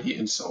 quantity,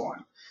 and so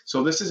on.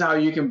 So this is how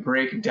you can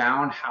break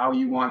down how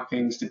you want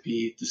things to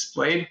be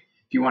displayed.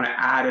 If you want to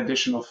add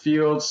additional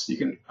fields, you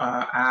can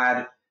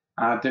add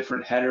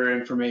different header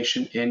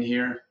information in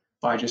here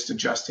by just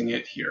adjusting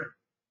it here.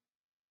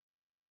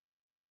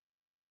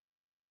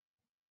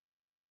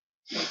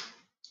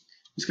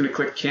 I'm just going to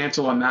click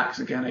cancel on that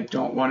because again, I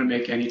don't want to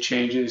make any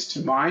changes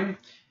to mine.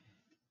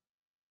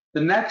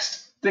 The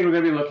next thing we're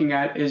going to be looking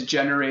at is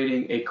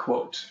generating a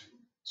quote.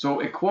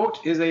 So a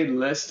quote is a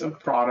list of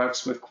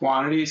products with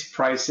quantities,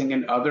 pricing,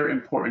 and other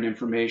important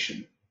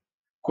information.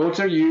 Quotes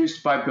are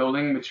used by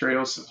building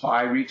material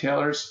supply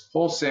retailers,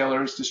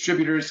 wholesalers,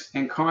 distributors,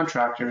 and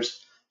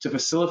contractors to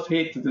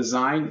facilitate the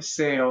design,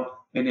 sale,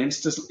 and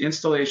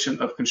installation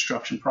of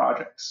construction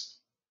projects.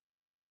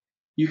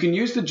 You can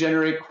use the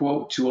Generate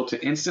Quote tool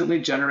to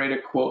instantly generate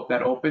a quote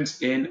that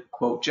opens in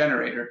Quote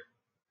Generator.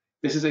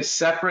 This is a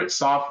separate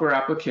software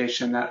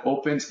application that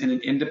opens in an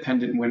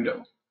independent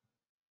window.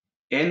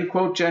 In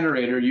Quote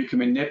Generator, you can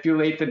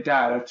manipulate the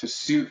data to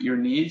suit your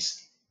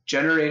needs,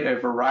 generate a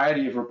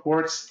variety of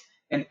reports,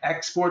 and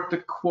export the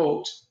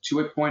quote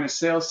to a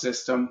point-of-sale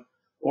system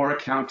or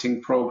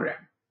accounting program.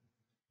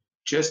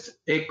 Just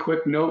a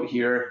quick note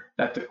here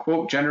that the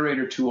Quote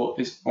Generator tool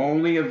is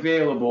only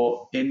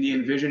available in the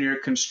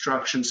Envisioneer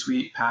Construction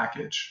Suite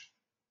package.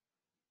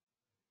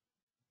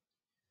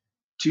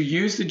 To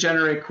use the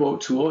Generate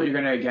Quote tool, you're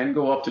going to again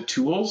go up to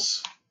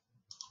Tools,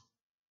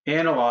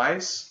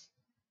 Analyze,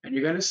 and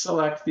you're going to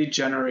select the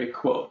Generate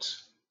Quote.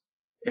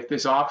 If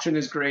this option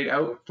is grayed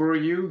out for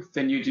you,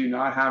 then you do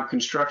not have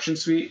Construction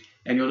Suite,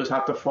 and you'll just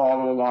have to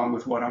follow along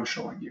with what I'm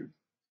showing you.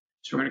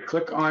 So we're going to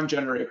click on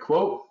Generate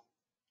Quote.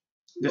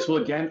 This will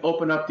again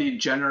open up the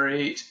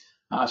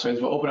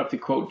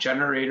Quote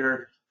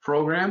Generator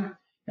program.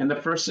 And the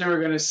first thing we're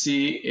going to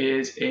see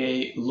is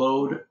a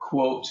Load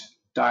Quote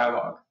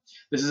dialog.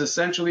 This is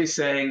essentially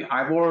saying,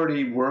 I've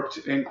already worked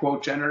in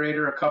Quote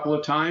Generator a couple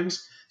of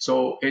times.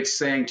 So it's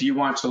saying, do you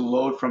want to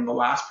load from the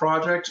last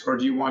project, or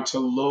do you want to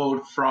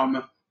load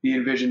from the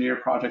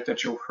Envisioneer project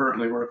that you're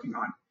currently working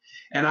on?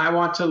 And I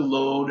want to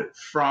load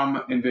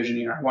from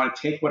Envisioneer. I want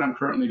to take what I'm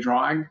currently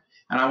drawing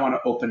and I want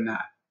to open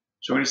that.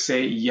 So I'm going to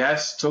say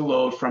yes to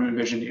load from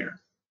Envisioneer.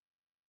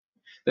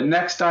 The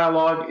next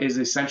dialog is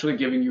essentially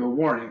giving you a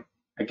warning.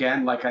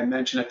 Again, like I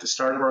mentioned at the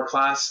start of our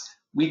class,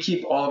 we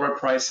keep all of our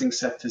pricing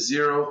set to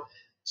 0.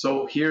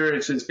 So here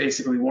it's just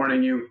basically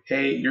warning you,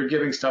 hey, you're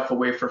giving stuff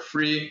away for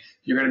free.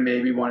 You're going to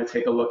maybe want to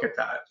take a look at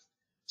that.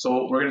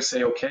 So we're going to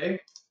say okay.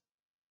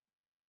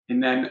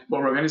 And then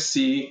what we're going to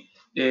see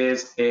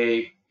is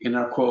in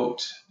our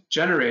Quote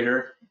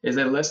Generator is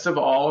a list of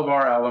all of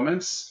our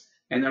elements.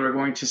 And then we're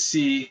going to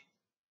see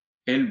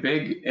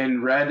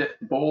in red,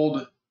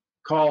 bold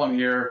column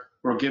here,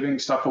 we're giving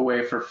stuff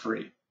away for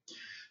free.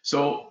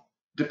 So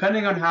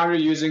depending on how you're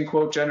using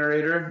Quote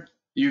Generator,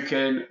 you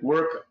can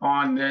work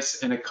on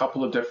this in a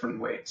couple of different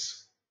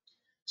ways.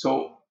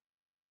 So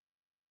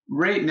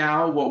right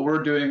now, what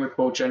we're doing with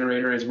Quote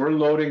Generator is we're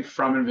loading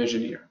from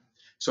Envisioneer.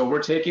 So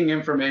we're taking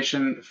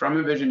information from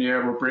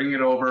Envisioneer, we're bringing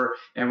it over,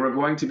 and we're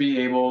going to be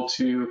able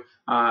to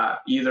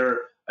either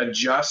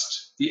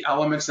adjust the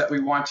elements that we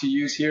want to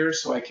use here.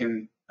 So I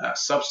can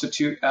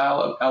substitute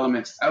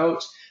elements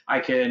out. I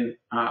can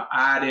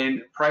add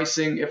in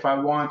pricing if I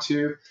want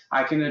to.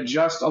 I can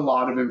adjust a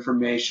lot of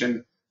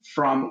information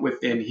from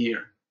within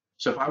here.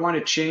 So if I want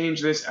to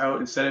change this out,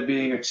 instead of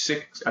being a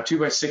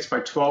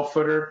 2x6x12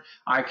 footer,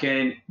 I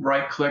can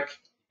right click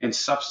and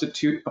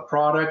substitute a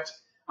product.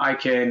 I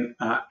can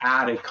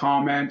add a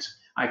comment.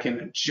 I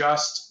can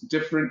adjust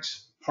different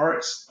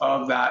parts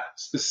of that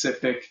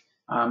specific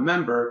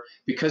member,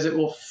 because it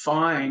will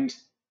find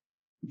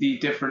the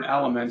different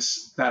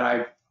elements that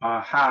I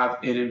have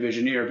in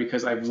Envisioneer,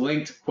 because I've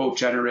linked Quote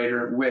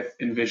Generator with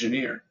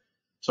Envisioneer.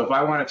 So if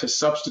I wanted to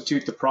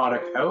substitute the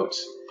product out,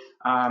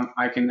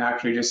 I can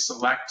actually just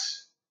select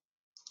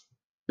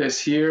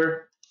this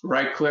here,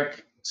 right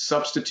click,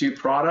 substitute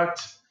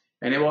product,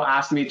 and it will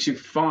ask me to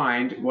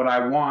find what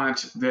I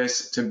want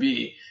this to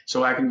be.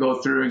 So I can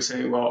go through and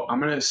say, well, I'm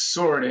going to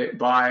sort it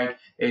by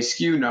a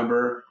SKU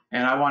number,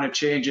 and I want to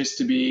change this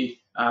to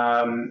be,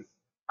 for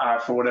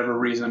whatever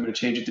reason, I'm going to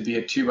change it to be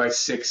a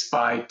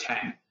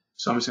 2x6x10.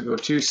 So I'm just going to go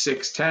 2,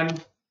 6,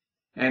 10,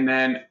 and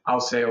then I'll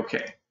say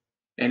OK.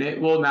 And it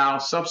will now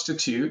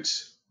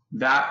substitute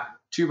that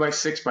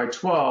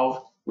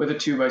 2x6x12 with a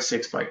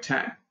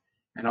 2x6x10.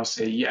 And I'll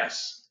say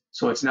yes.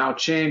 So it's now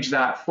changed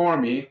that for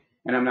me,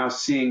 and I'm now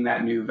seeing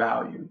that new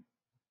value.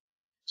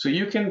 So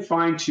you can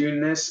fine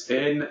tune this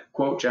in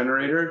Quote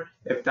Generator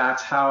if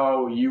that's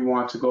how you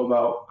want to go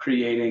about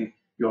creating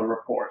your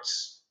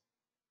reports.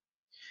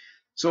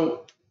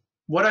 So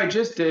what I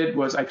just did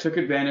was I took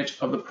advantage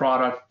of the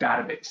product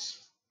database.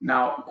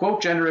 Now,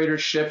 Quote Generator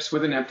ships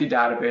with an empty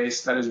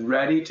database that is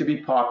ready to be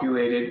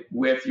populated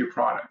with your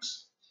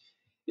products.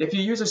 If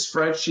you use a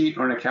spreadsheet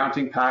or an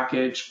accounting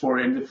package for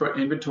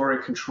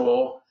inventory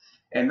control,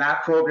 and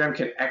that program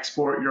can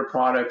export your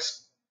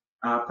product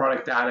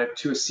data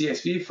to a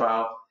CSV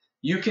file,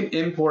 you can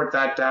import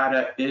that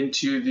data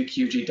into the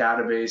QG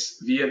database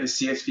via the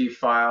CSV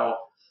file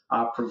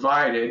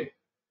provided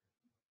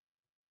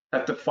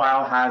that the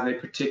file has a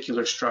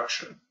particular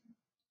structure.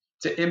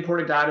 To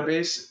import a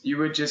database, you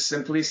would just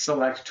simply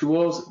select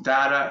Tools,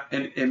 Data,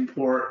 and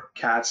Import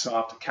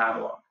CADSoft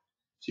Catalog.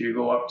 So you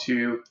go up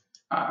to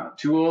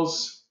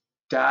Tools,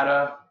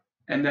 Data,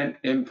 and then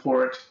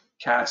Import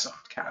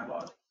CADSoft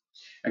Catalog.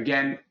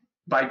 Again,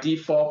 by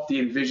default, the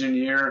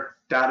Envisioneer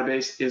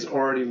database is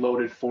already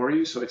loaded for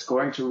you, so it's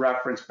going to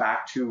reference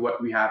back to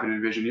what we have in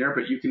Envisioneer,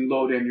 but you can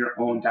load in your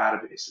own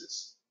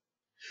databases.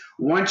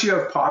 Once you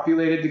have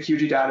populated the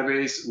QG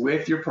database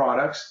with your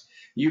products,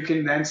 you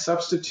can then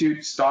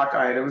substitute stock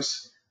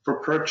items for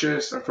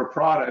purchase or for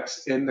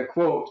products in the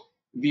quote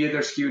via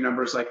their SKU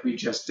numbers like we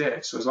just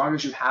did. So as long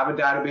as you have a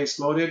database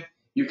loaded,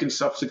 you can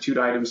substitute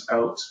items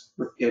out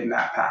within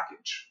that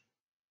package.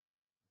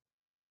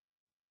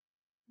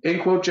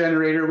 In Quote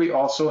Generator, we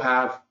also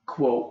have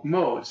quote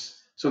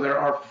modes. So there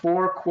are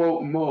 4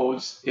 quote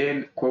modes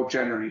in Quote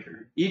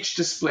Generator. Each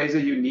displays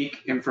a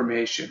unique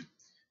information.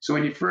 So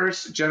when you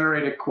first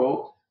generate a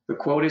quote, the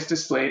quote is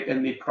displayed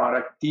in the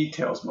product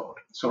details mode.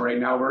 So right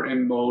now we're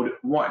in mode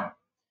 1.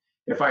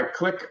 If I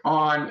click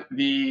on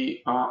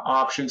the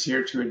options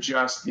here to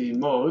adjust the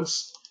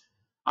modes,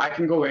 I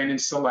can go in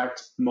and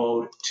select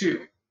mode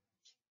 2.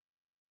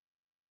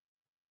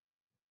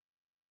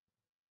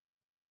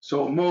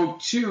 So mode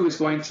 2 is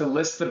going to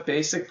list the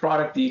basic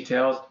product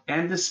details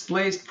and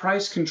displays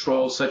price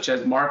controls such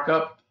as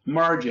markup,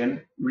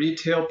 margin,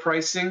 retail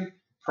pricing,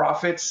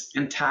 profits,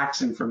 and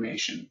tax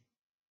information.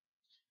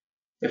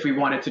 If we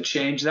wanted to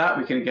change that,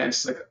 we can again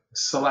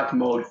select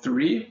mode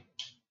 3.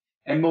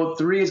 And mode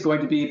 3 is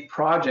going to be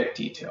project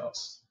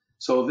details.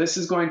 So this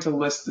is going to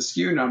list the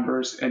SKU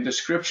numbers and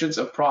descriptions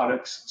of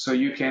products so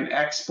you can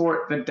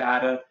export the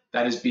data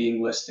that is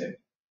being listed.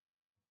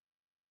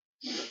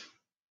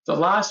 The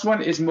last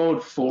one is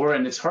mode 4,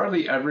 and it's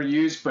hardly ever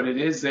used, but it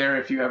is there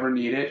if you ever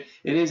need it.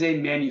 It is a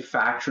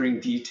manufacturing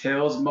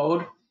details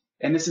mode,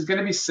 and this is going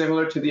to be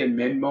similar to the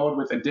admin mode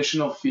with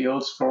additional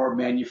fields for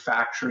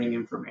manufacturing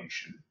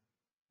information.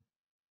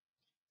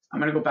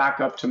 I'm going to go back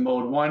up to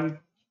mode 1,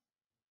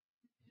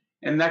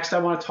 and next I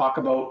want to talk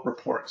about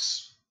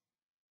reports.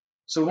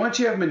 So once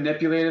you have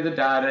manipulated the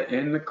data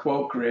in the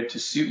quote grid to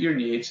suit your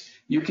needs,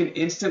 you can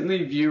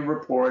instantly view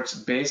reports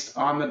based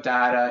on the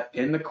data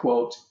in the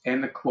quote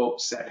and the quote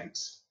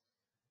settings.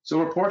 So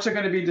reports are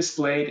going to be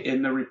displayed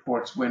in the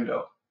reports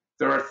window.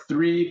 There are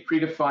 3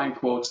 predefined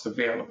quotes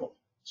available.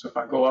 So if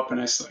I go up and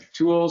I select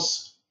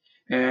tools,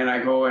 and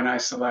I go and I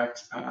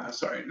select,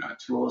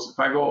 if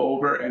I go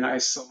over and I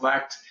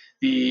select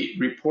the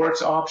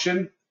reports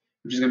option,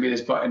 which is going to be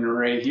this button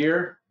right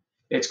here,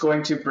 it's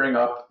going to bring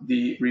up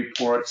the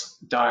reports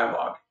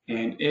dialog.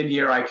 And in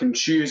here, I can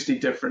choose the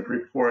different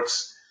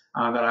reports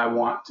that I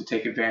want to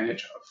take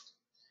advantage of.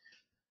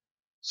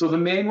 So the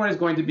main one is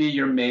going to be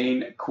your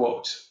main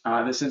quote.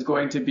 This is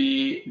going to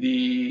be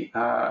the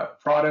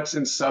products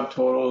and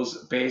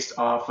subtotals based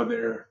off of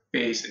their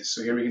phases.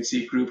 So here we can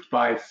see grouped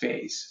by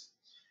phase.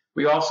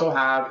 We also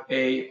have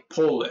a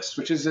pull list,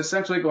 which is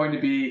essentially going to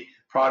be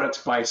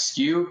products by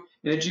SKU,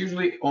 and it's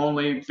usually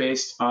only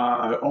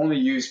only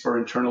used for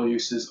internal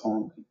uses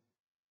only.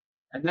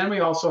 And then we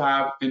also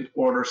have an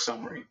order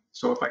summary.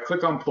 So if I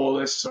click on pull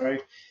list,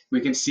 we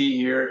can see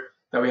here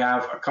that we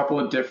have a couple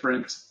of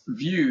different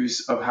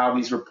views of how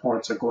these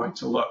reports are going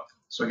to look.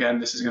 So again,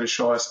 this is going to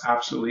show us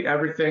absolutely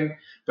everything,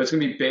 but it's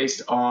going to be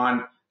based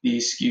on the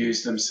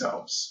SKUs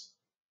themselves.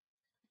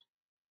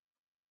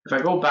 If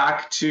I go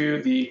back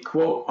to the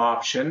quote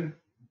option,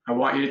 I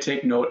want you to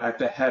take note at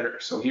the header.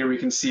 So here we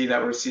can see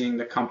that we're seeing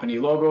the company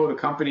logo, the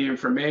company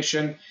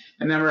information,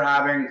 and then we're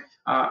having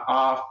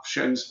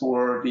options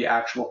for the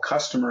actual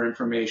customer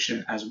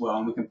information as well,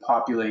 and we can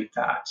populate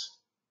that.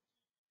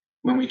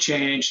 When we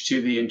change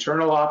to the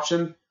internal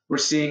option, we're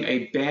seeing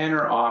a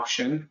banner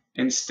option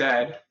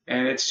instead,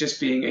 and it's just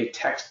being a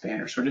text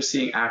banner. So we're just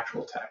seeing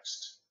actual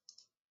text.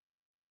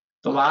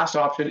 The last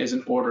option is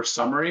an order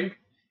summary,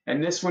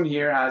 and this one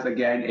here has,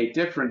 again, a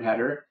different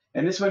header,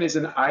 and this one is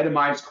an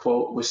itemized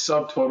quote with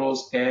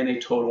subtotals and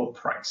a total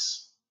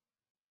price.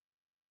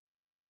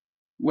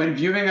 When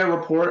viewing a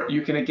report,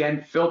 you can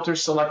again filter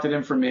selected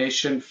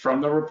information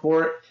from the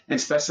report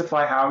and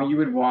specify how you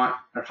would want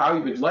or how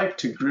you would like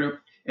to group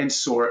and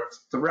sort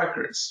the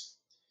records.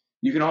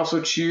 You can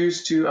also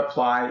choose to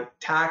apply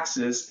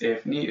taxes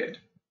if needed.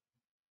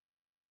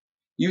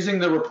 Using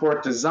the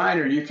report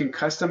designer, you can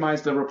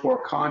customize the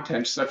report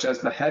content such as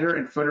the header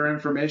and footer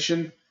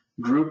information,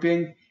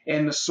 grouping,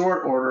 and the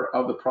sort order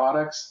of the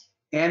products,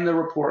 and the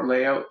report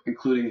layout,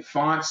 including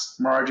fonts,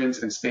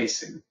 margins, and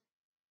spacing.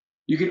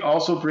 You can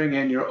also bring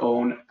in your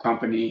own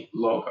company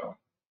logo.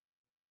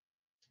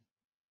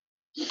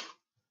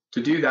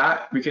 To do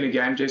that, we can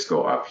again just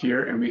go up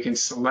here and we can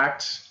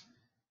select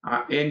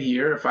in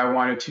here if I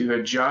wanted to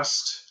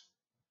adjust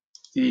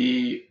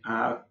the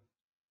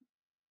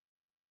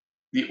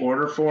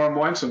order form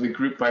one, so the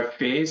group by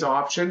phase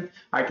option.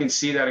 I can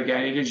see that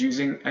again it is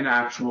using an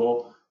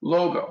actual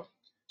logo.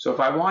 So if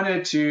I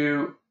wanted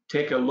to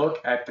take a look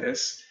at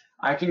this,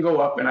 I can go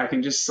up and I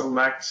can just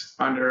select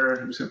under,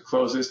 I'm just going to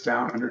close this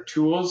down, under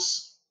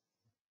Tools.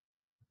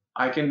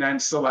 I can then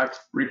select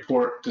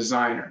Report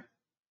Designer.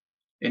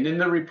 And in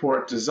the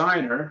Report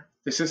Designer,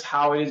 this is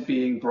how it is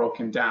being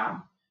broken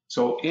down.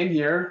 So in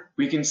here,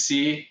 we can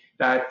see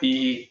that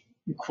the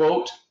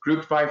quote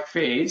grouped by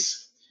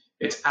phase,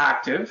 it's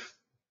active.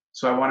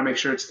 So I want to make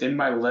sure it's in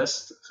my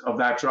list of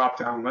that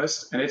drop-down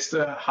list. And it's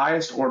the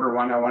highest order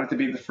one. I want it to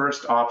be the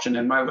first option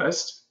in my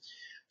list.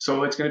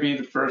 So it's going to be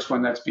the first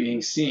one that's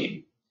being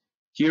seen.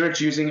 Here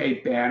it's using a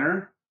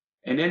banner,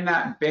 and in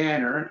that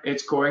banner,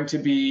 it's going to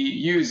be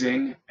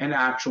using an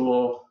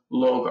actual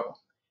logo.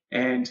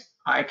 And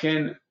I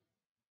can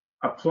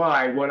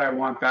apply what I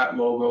want that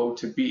logo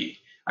to be.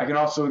 I can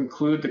also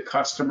include the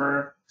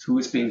customer who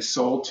is being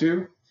sold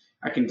to.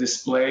 I can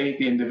display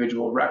the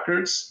individual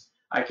records.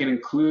 I can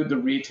include the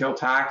retail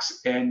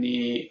tax and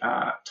the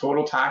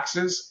total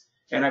taxes,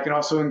 and I can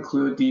also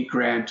include the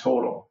grand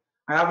total.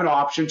 I have an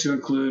option to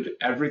include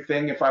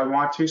everything if I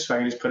want to, so I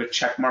can just put a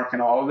check mark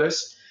in all of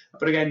this.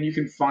 But again, you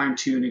can fine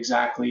tune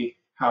exactly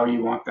how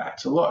you want that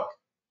to look.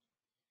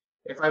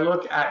 If I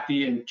look at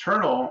the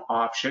internal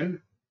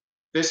option,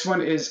 this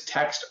one is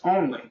text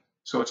only.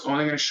 So it's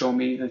only going to show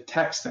me the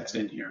text that's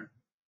in here.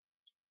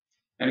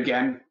 And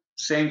again,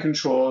 same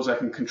controls. I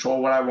can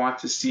control what I want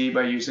to see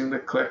by using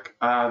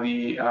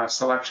the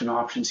selection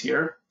options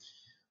here.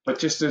 But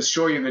just to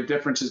show you the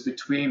differences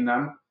between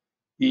them,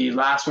 the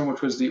last one,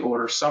 which was the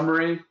order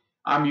summary,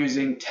 I'm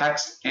using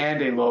text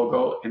and a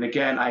logo. And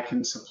again, I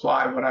can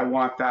supply what I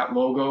want that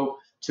logo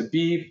to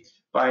be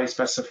by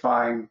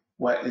specifying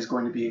what is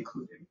going to be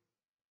included.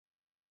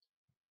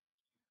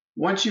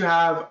 Once you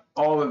have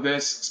all of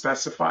this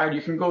specified,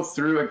 you can go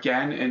through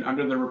again and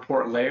under the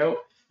report layout,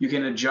 you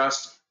can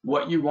adjust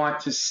what you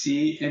want to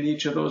see in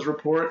each of those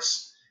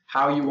reports,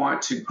 how you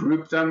want to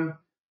group them.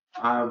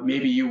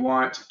 Maybe you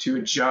want to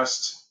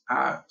adjust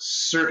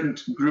certain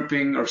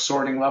grouping or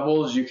sorting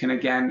levels. You can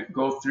again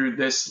go through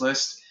this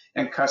list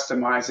and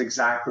customize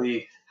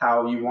exactly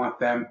how you want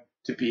them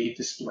to be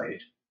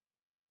displayed.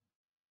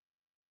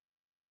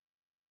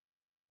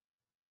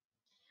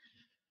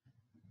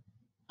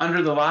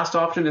 Under the last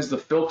option is the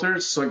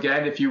filters. So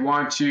again, if you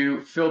want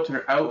to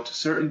filter out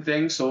certain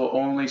things so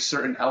only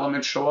certain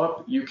elements show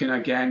up, you can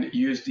again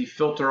use the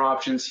filter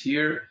options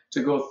here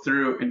to go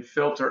through and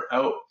filter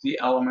out the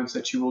elements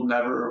that you will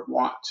never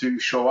want to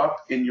show up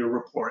in your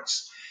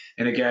reports.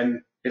 And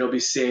again, it'll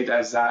be saved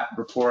as that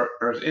report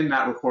or in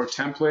that report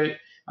template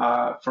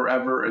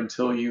forever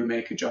until you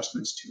make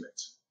adjustments to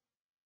it.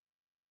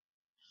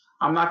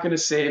 I'm not going to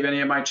save any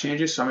of my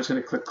changes, so I'm just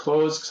going to click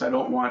close because I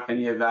don't want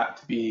any of that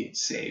to be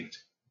saved.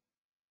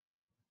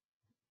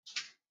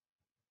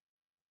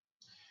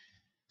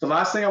 The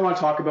last thing I want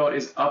to talk about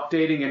is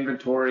updating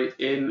inventory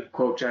in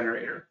Quote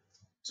Generator.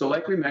 So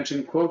like we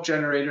mentioned, Quote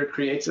Generator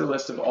creates a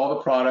list of all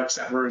the products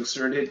that were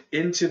inserted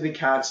into the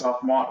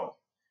CADsoft model.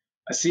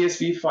 A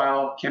CSV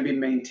file can be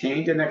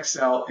maintained in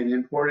Excel and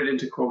imported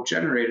into Quote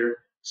Generator,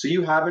 so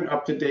you have an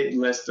up-to-date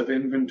list of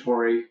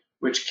inventory,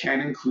 which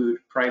can include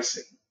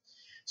pricing.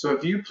 So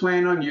if you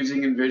plan on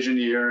using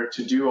Envisioneer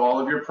to do all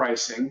of your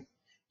pricing,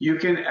 you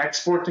can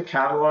export the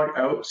catalog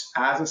out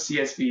as a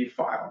CSV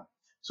file.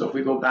 So if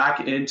we go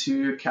back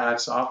into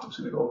CADsoft, I'm just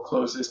going to go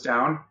close this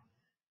down.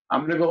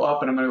 I'm going to go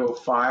up and I'm going to go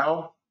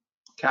File,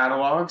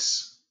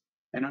 Catalogs,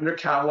 and under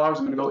Catalogs,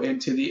 I'm going to go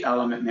into the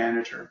Element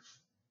Manager.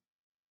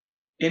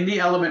 In the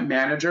Element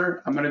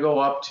Manager, I'm going to go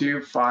up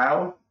to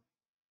File,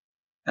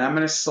 and I'm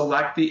going to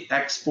select the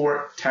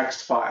Export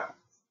Text File.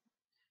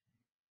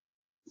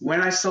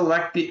 When I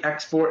select the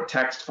Export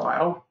Text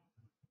File,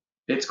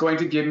 it's going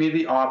to give me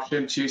the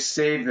option to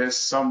save this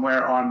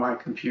somewhere on my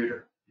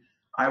computer.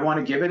 I want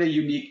to give it a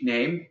unique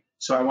name,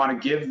 so I want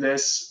to give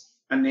this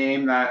a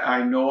name that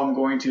I know I'm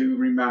going to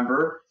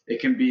remember. It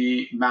can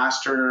be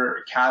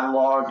Master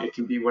Catalog, it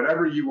can be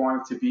whatever you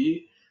want it to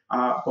be,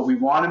 but we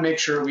want to make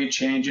sure we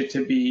change it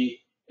to be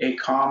a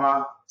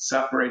comma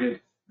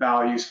separated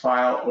values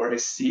file or a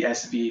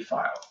CSV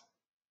file.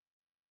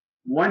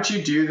 Once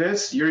you do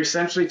this, you're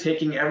essentially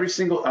taking every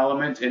single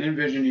element in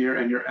Envisioneer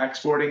and you're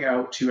exporting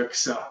out to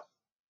Excel.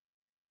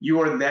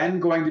 You are then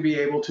going to be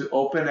able to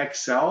open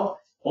Excel,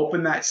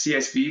 open that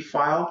CSV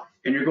file,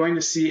 and you're going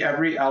to see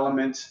every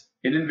element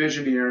in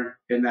Envisioneer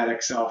in that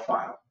Excel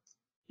file.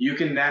 You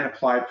can then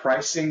apply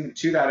pricing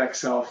to that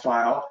Excel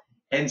file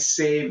and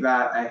save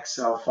that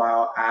Excel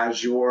file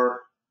as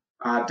your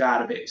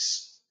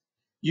database.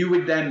 You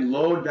would then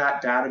load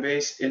that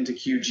database into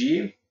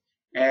QG,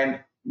 and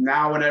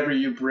now whenever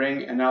you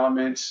bring an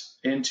element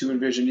into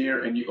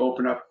Envisioneer and you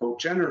open up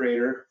Quote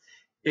Generator,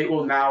 it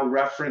will now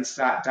reference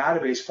that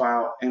database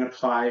file and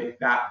apply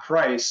that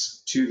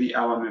price to the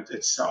element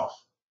itself.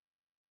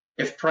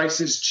 If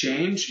prices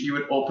change, you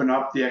would open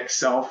up the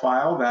Excel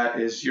file, that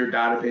is your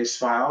database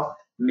file,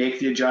 make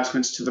the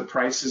adjustments to the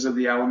prices of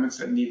the elements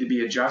that need to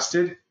be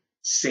adjusted,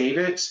 save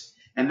it,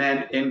 and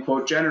then in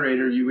Quote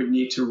Generator, you would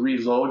need to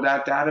reload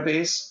that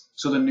database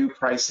so the new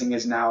pricing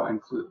is now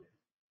included.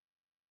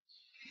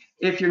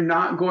 If you're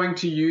not going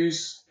to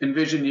use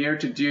Envisioneer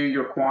to do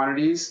your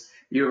quantities,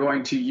 you're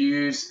going to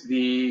use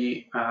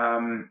the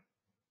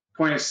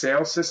point of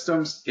sale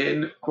systems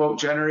in Quote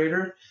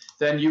Generator,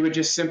 then you would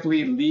just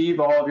simply leave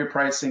all of your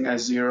pricing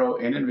as 0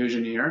 in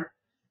Envisioneer.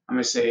 I'm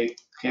going to say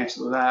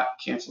cancel that,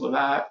 cancel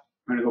that.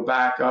 I'm going to go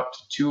back up to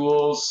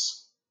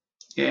Tools,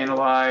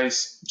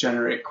 Analyze,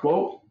 Generate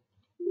Quote.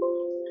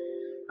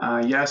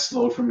 Yes,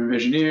 load from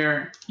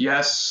Envisioneer.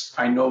 Yes,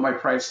 I know my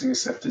pricing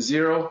is set to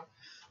 0,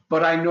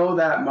 but I know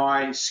that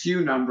my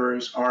SKU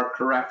numbers are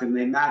correct and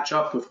they match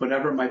up with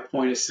whatever my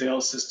point of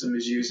sale system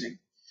is using.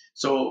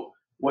 So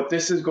what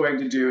this is going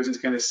to do is it's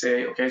going to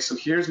say, okay, so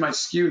here's my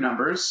SKU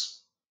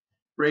numbers.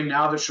 Right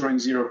now they're showing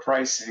 0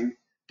 pricing,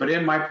 but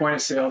in my point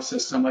of sale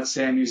system, let's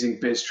say I'm using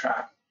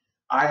BizTrack.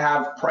 I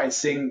have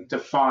pricing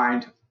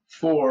defined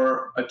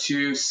for a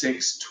 2,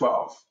 6,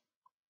 12.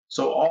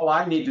 So all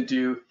I need to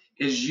do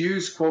is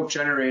use Quote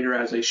Generator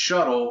as a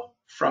shuttle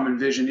from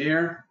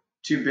Envisioneer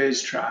to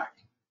BizTrack.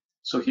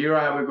 So here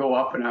I would go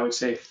up and I would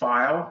say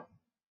File,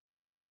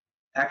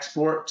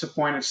 Export to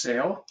Point of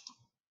Sale.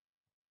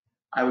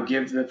 I would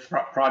give the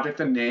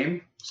project a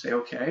name, say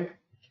OK,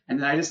 and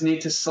then I just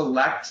need to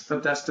select the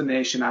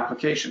destination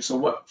application. So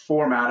what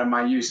format am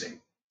I using?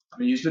 I'm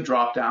going to use the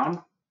drop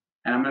down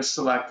and I'm going to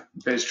select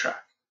BizTrack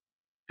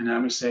and then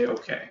I'm going to say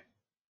OK.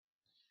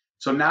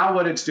 So now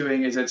what it's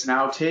doing is it's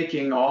now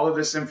taking all of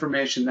this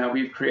information that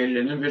we've created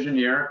in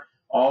Envisioneer,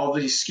 all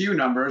of these SKU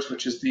numbers,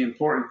 which is the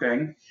important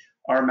thing,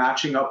 are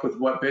matching up with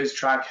what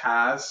BizTrack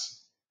has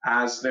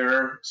as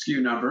their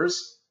SKU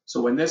numbers. So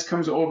when this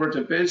comes over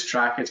to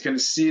BizTrack, it's going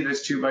to see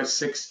this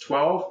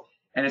 2x612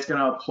 and it's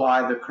going to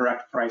apply the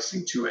correct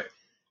pricing to it,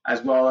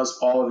 as well as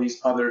all of these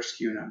other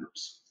SKU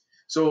numbers.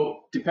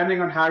 So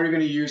depending on how you're going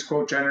to use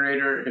Quote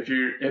Generator, if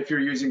you're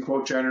using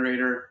Quote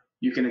Generator,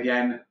 you can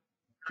again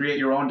create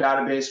your own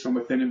database from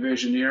within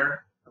Envisioneer,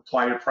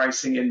 apply your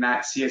pricing in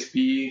that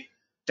CSV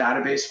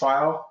database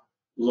file,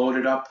 load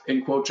it up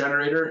in Quote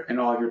Generator, and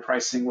all of your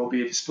pricing will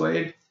be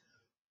displayed.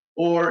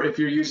 Or if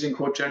you're using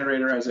Quote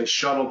Generator as a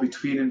shuttle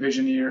between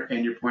Envisioneer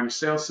and your point of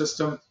sale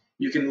system,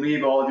 you can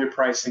leave all of your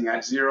pricing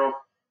at 0,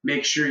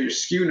 make sure your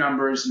SKU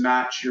numbers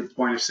match your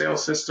point of sale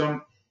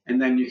system, and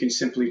then you can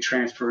simply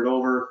transfer it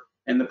over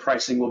and the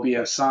pricing will be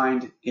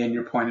assigned in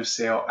your point of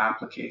sale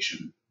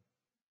application.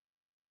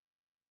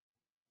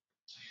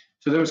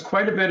 So there was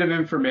quite a bit of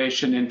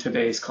information in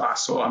today's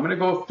class. So I'm going to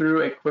go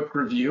through a quick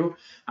review.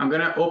 I'm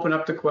going to open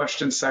up the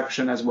questions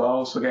section as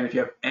well. So again, if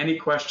you have any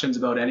questions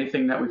about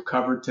anything that we've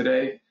covered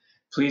today,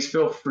 please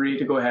feel free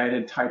to go ahead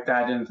and type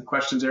that into the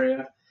questions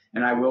area,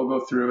 and I will go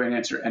through and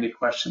answer any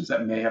questions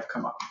that may have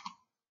come up.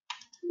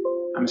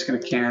 I'm just going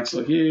to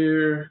cancel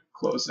here,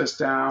 close this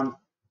down.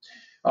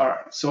 All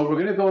right, so we're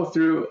going to go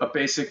through a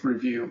basic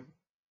review.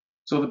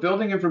 So the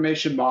building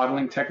information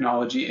modeling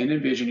technology in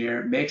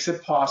Envisioneer makes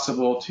it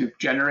possible to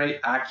generate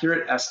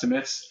accurate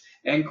estimates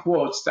and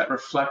quotes that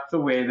reflect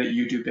the way that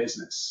you do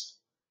business.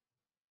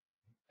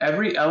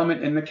 Every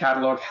element in the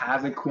catalog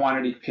has a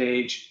quantity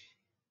page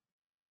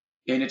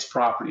in its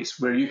properties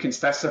where you can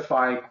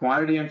specify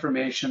quantity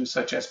information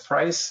such as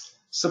price,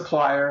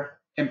 supplier,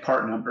 and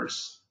part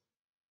numbers.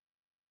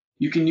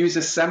 You can use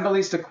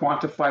assemblies to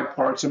quantify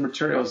parts or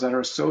materials that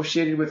are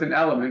associated with an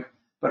element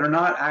but are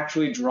not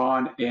actually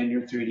drawn in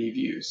your 3D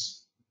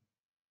views.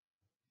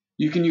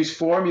 You can use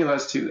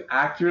formulas to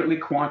accurately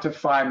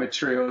quantify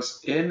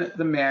materials in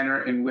the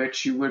manner in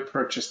which you would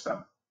purchase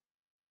them.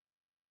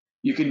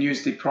 You can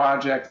use the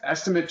project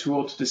estimate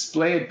tool to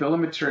display a bill of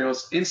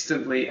materials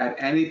instantly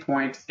at any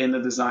point in the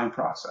design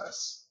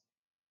process.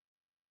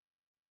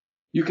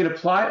 You can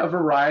apply a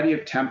variety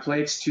of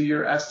templates to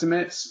your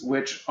estimates,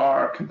 which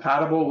are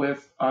compatible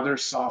with other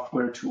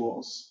software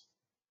tools.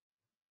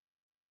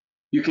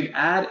 You can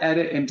add,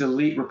 edit, and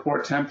delete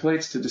report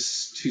templates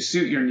to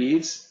suit your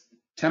needs.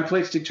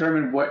 Templates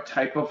determine what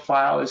type of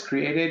file is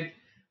created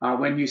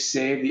when you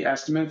save the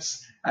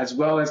estimates, as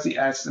well as the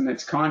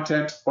estimate's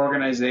content,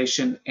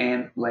 organization,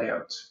 and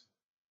layout.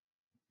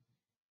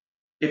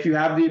 If you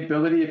have the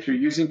ability, if you're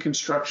using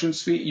Construction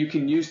Suite, you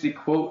can use the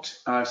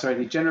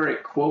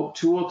Generate Quote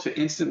tool to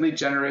instantly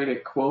generate a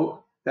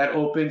quote that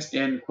opens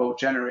in Quote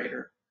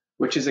Generator,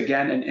 which is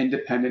again an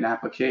independent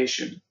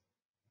application.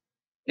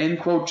 In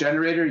Quote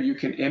Generator, you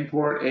can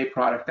import a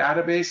product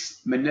database,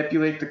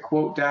 manipulate the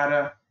quote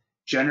data,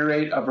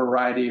 generate a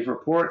variety of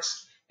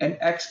reports, and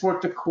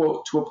export the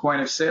quote to a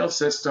point of sale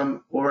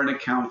system or an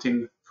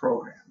accounting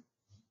program.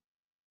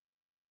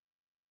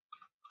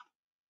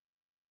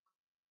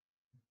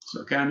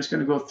 So again, I'm just going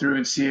to go through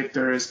and see if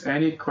there is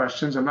any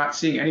questions. I'm not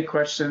seeing any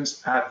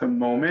questions at the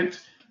moment.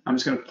 I'm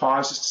just going to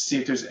pause just to see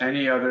if there's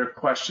any other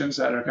questions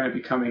that are going to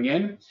be coming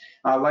in.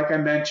 Like I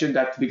mentioned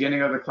at the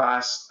beginning of the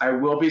class, I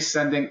will be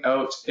sending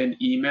out an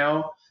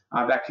email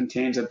that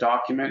contains a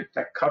document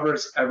that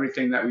covers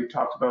everything that we've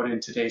talked about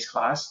in today's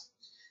class.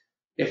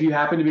 If you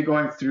happen to be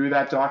going through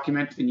that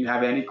document and you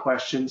have any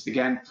questions,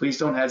 again, please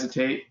don't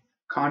hesitate.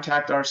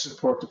 Contact our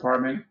support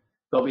department.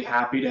 They'll be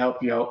happy to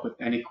help you out with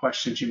any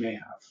questions you may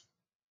have.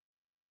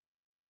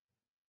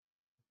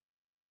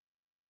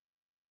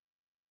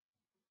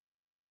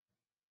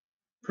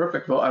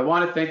 Perfect. Well, I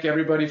want to thank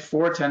everybody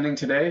for attending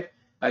today.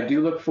 I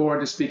do look forward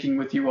to speaking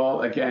with you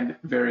all again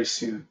very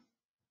soon.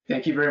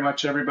 Thank you very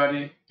much,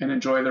 everybody, and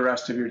enjoy the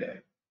rest of your day.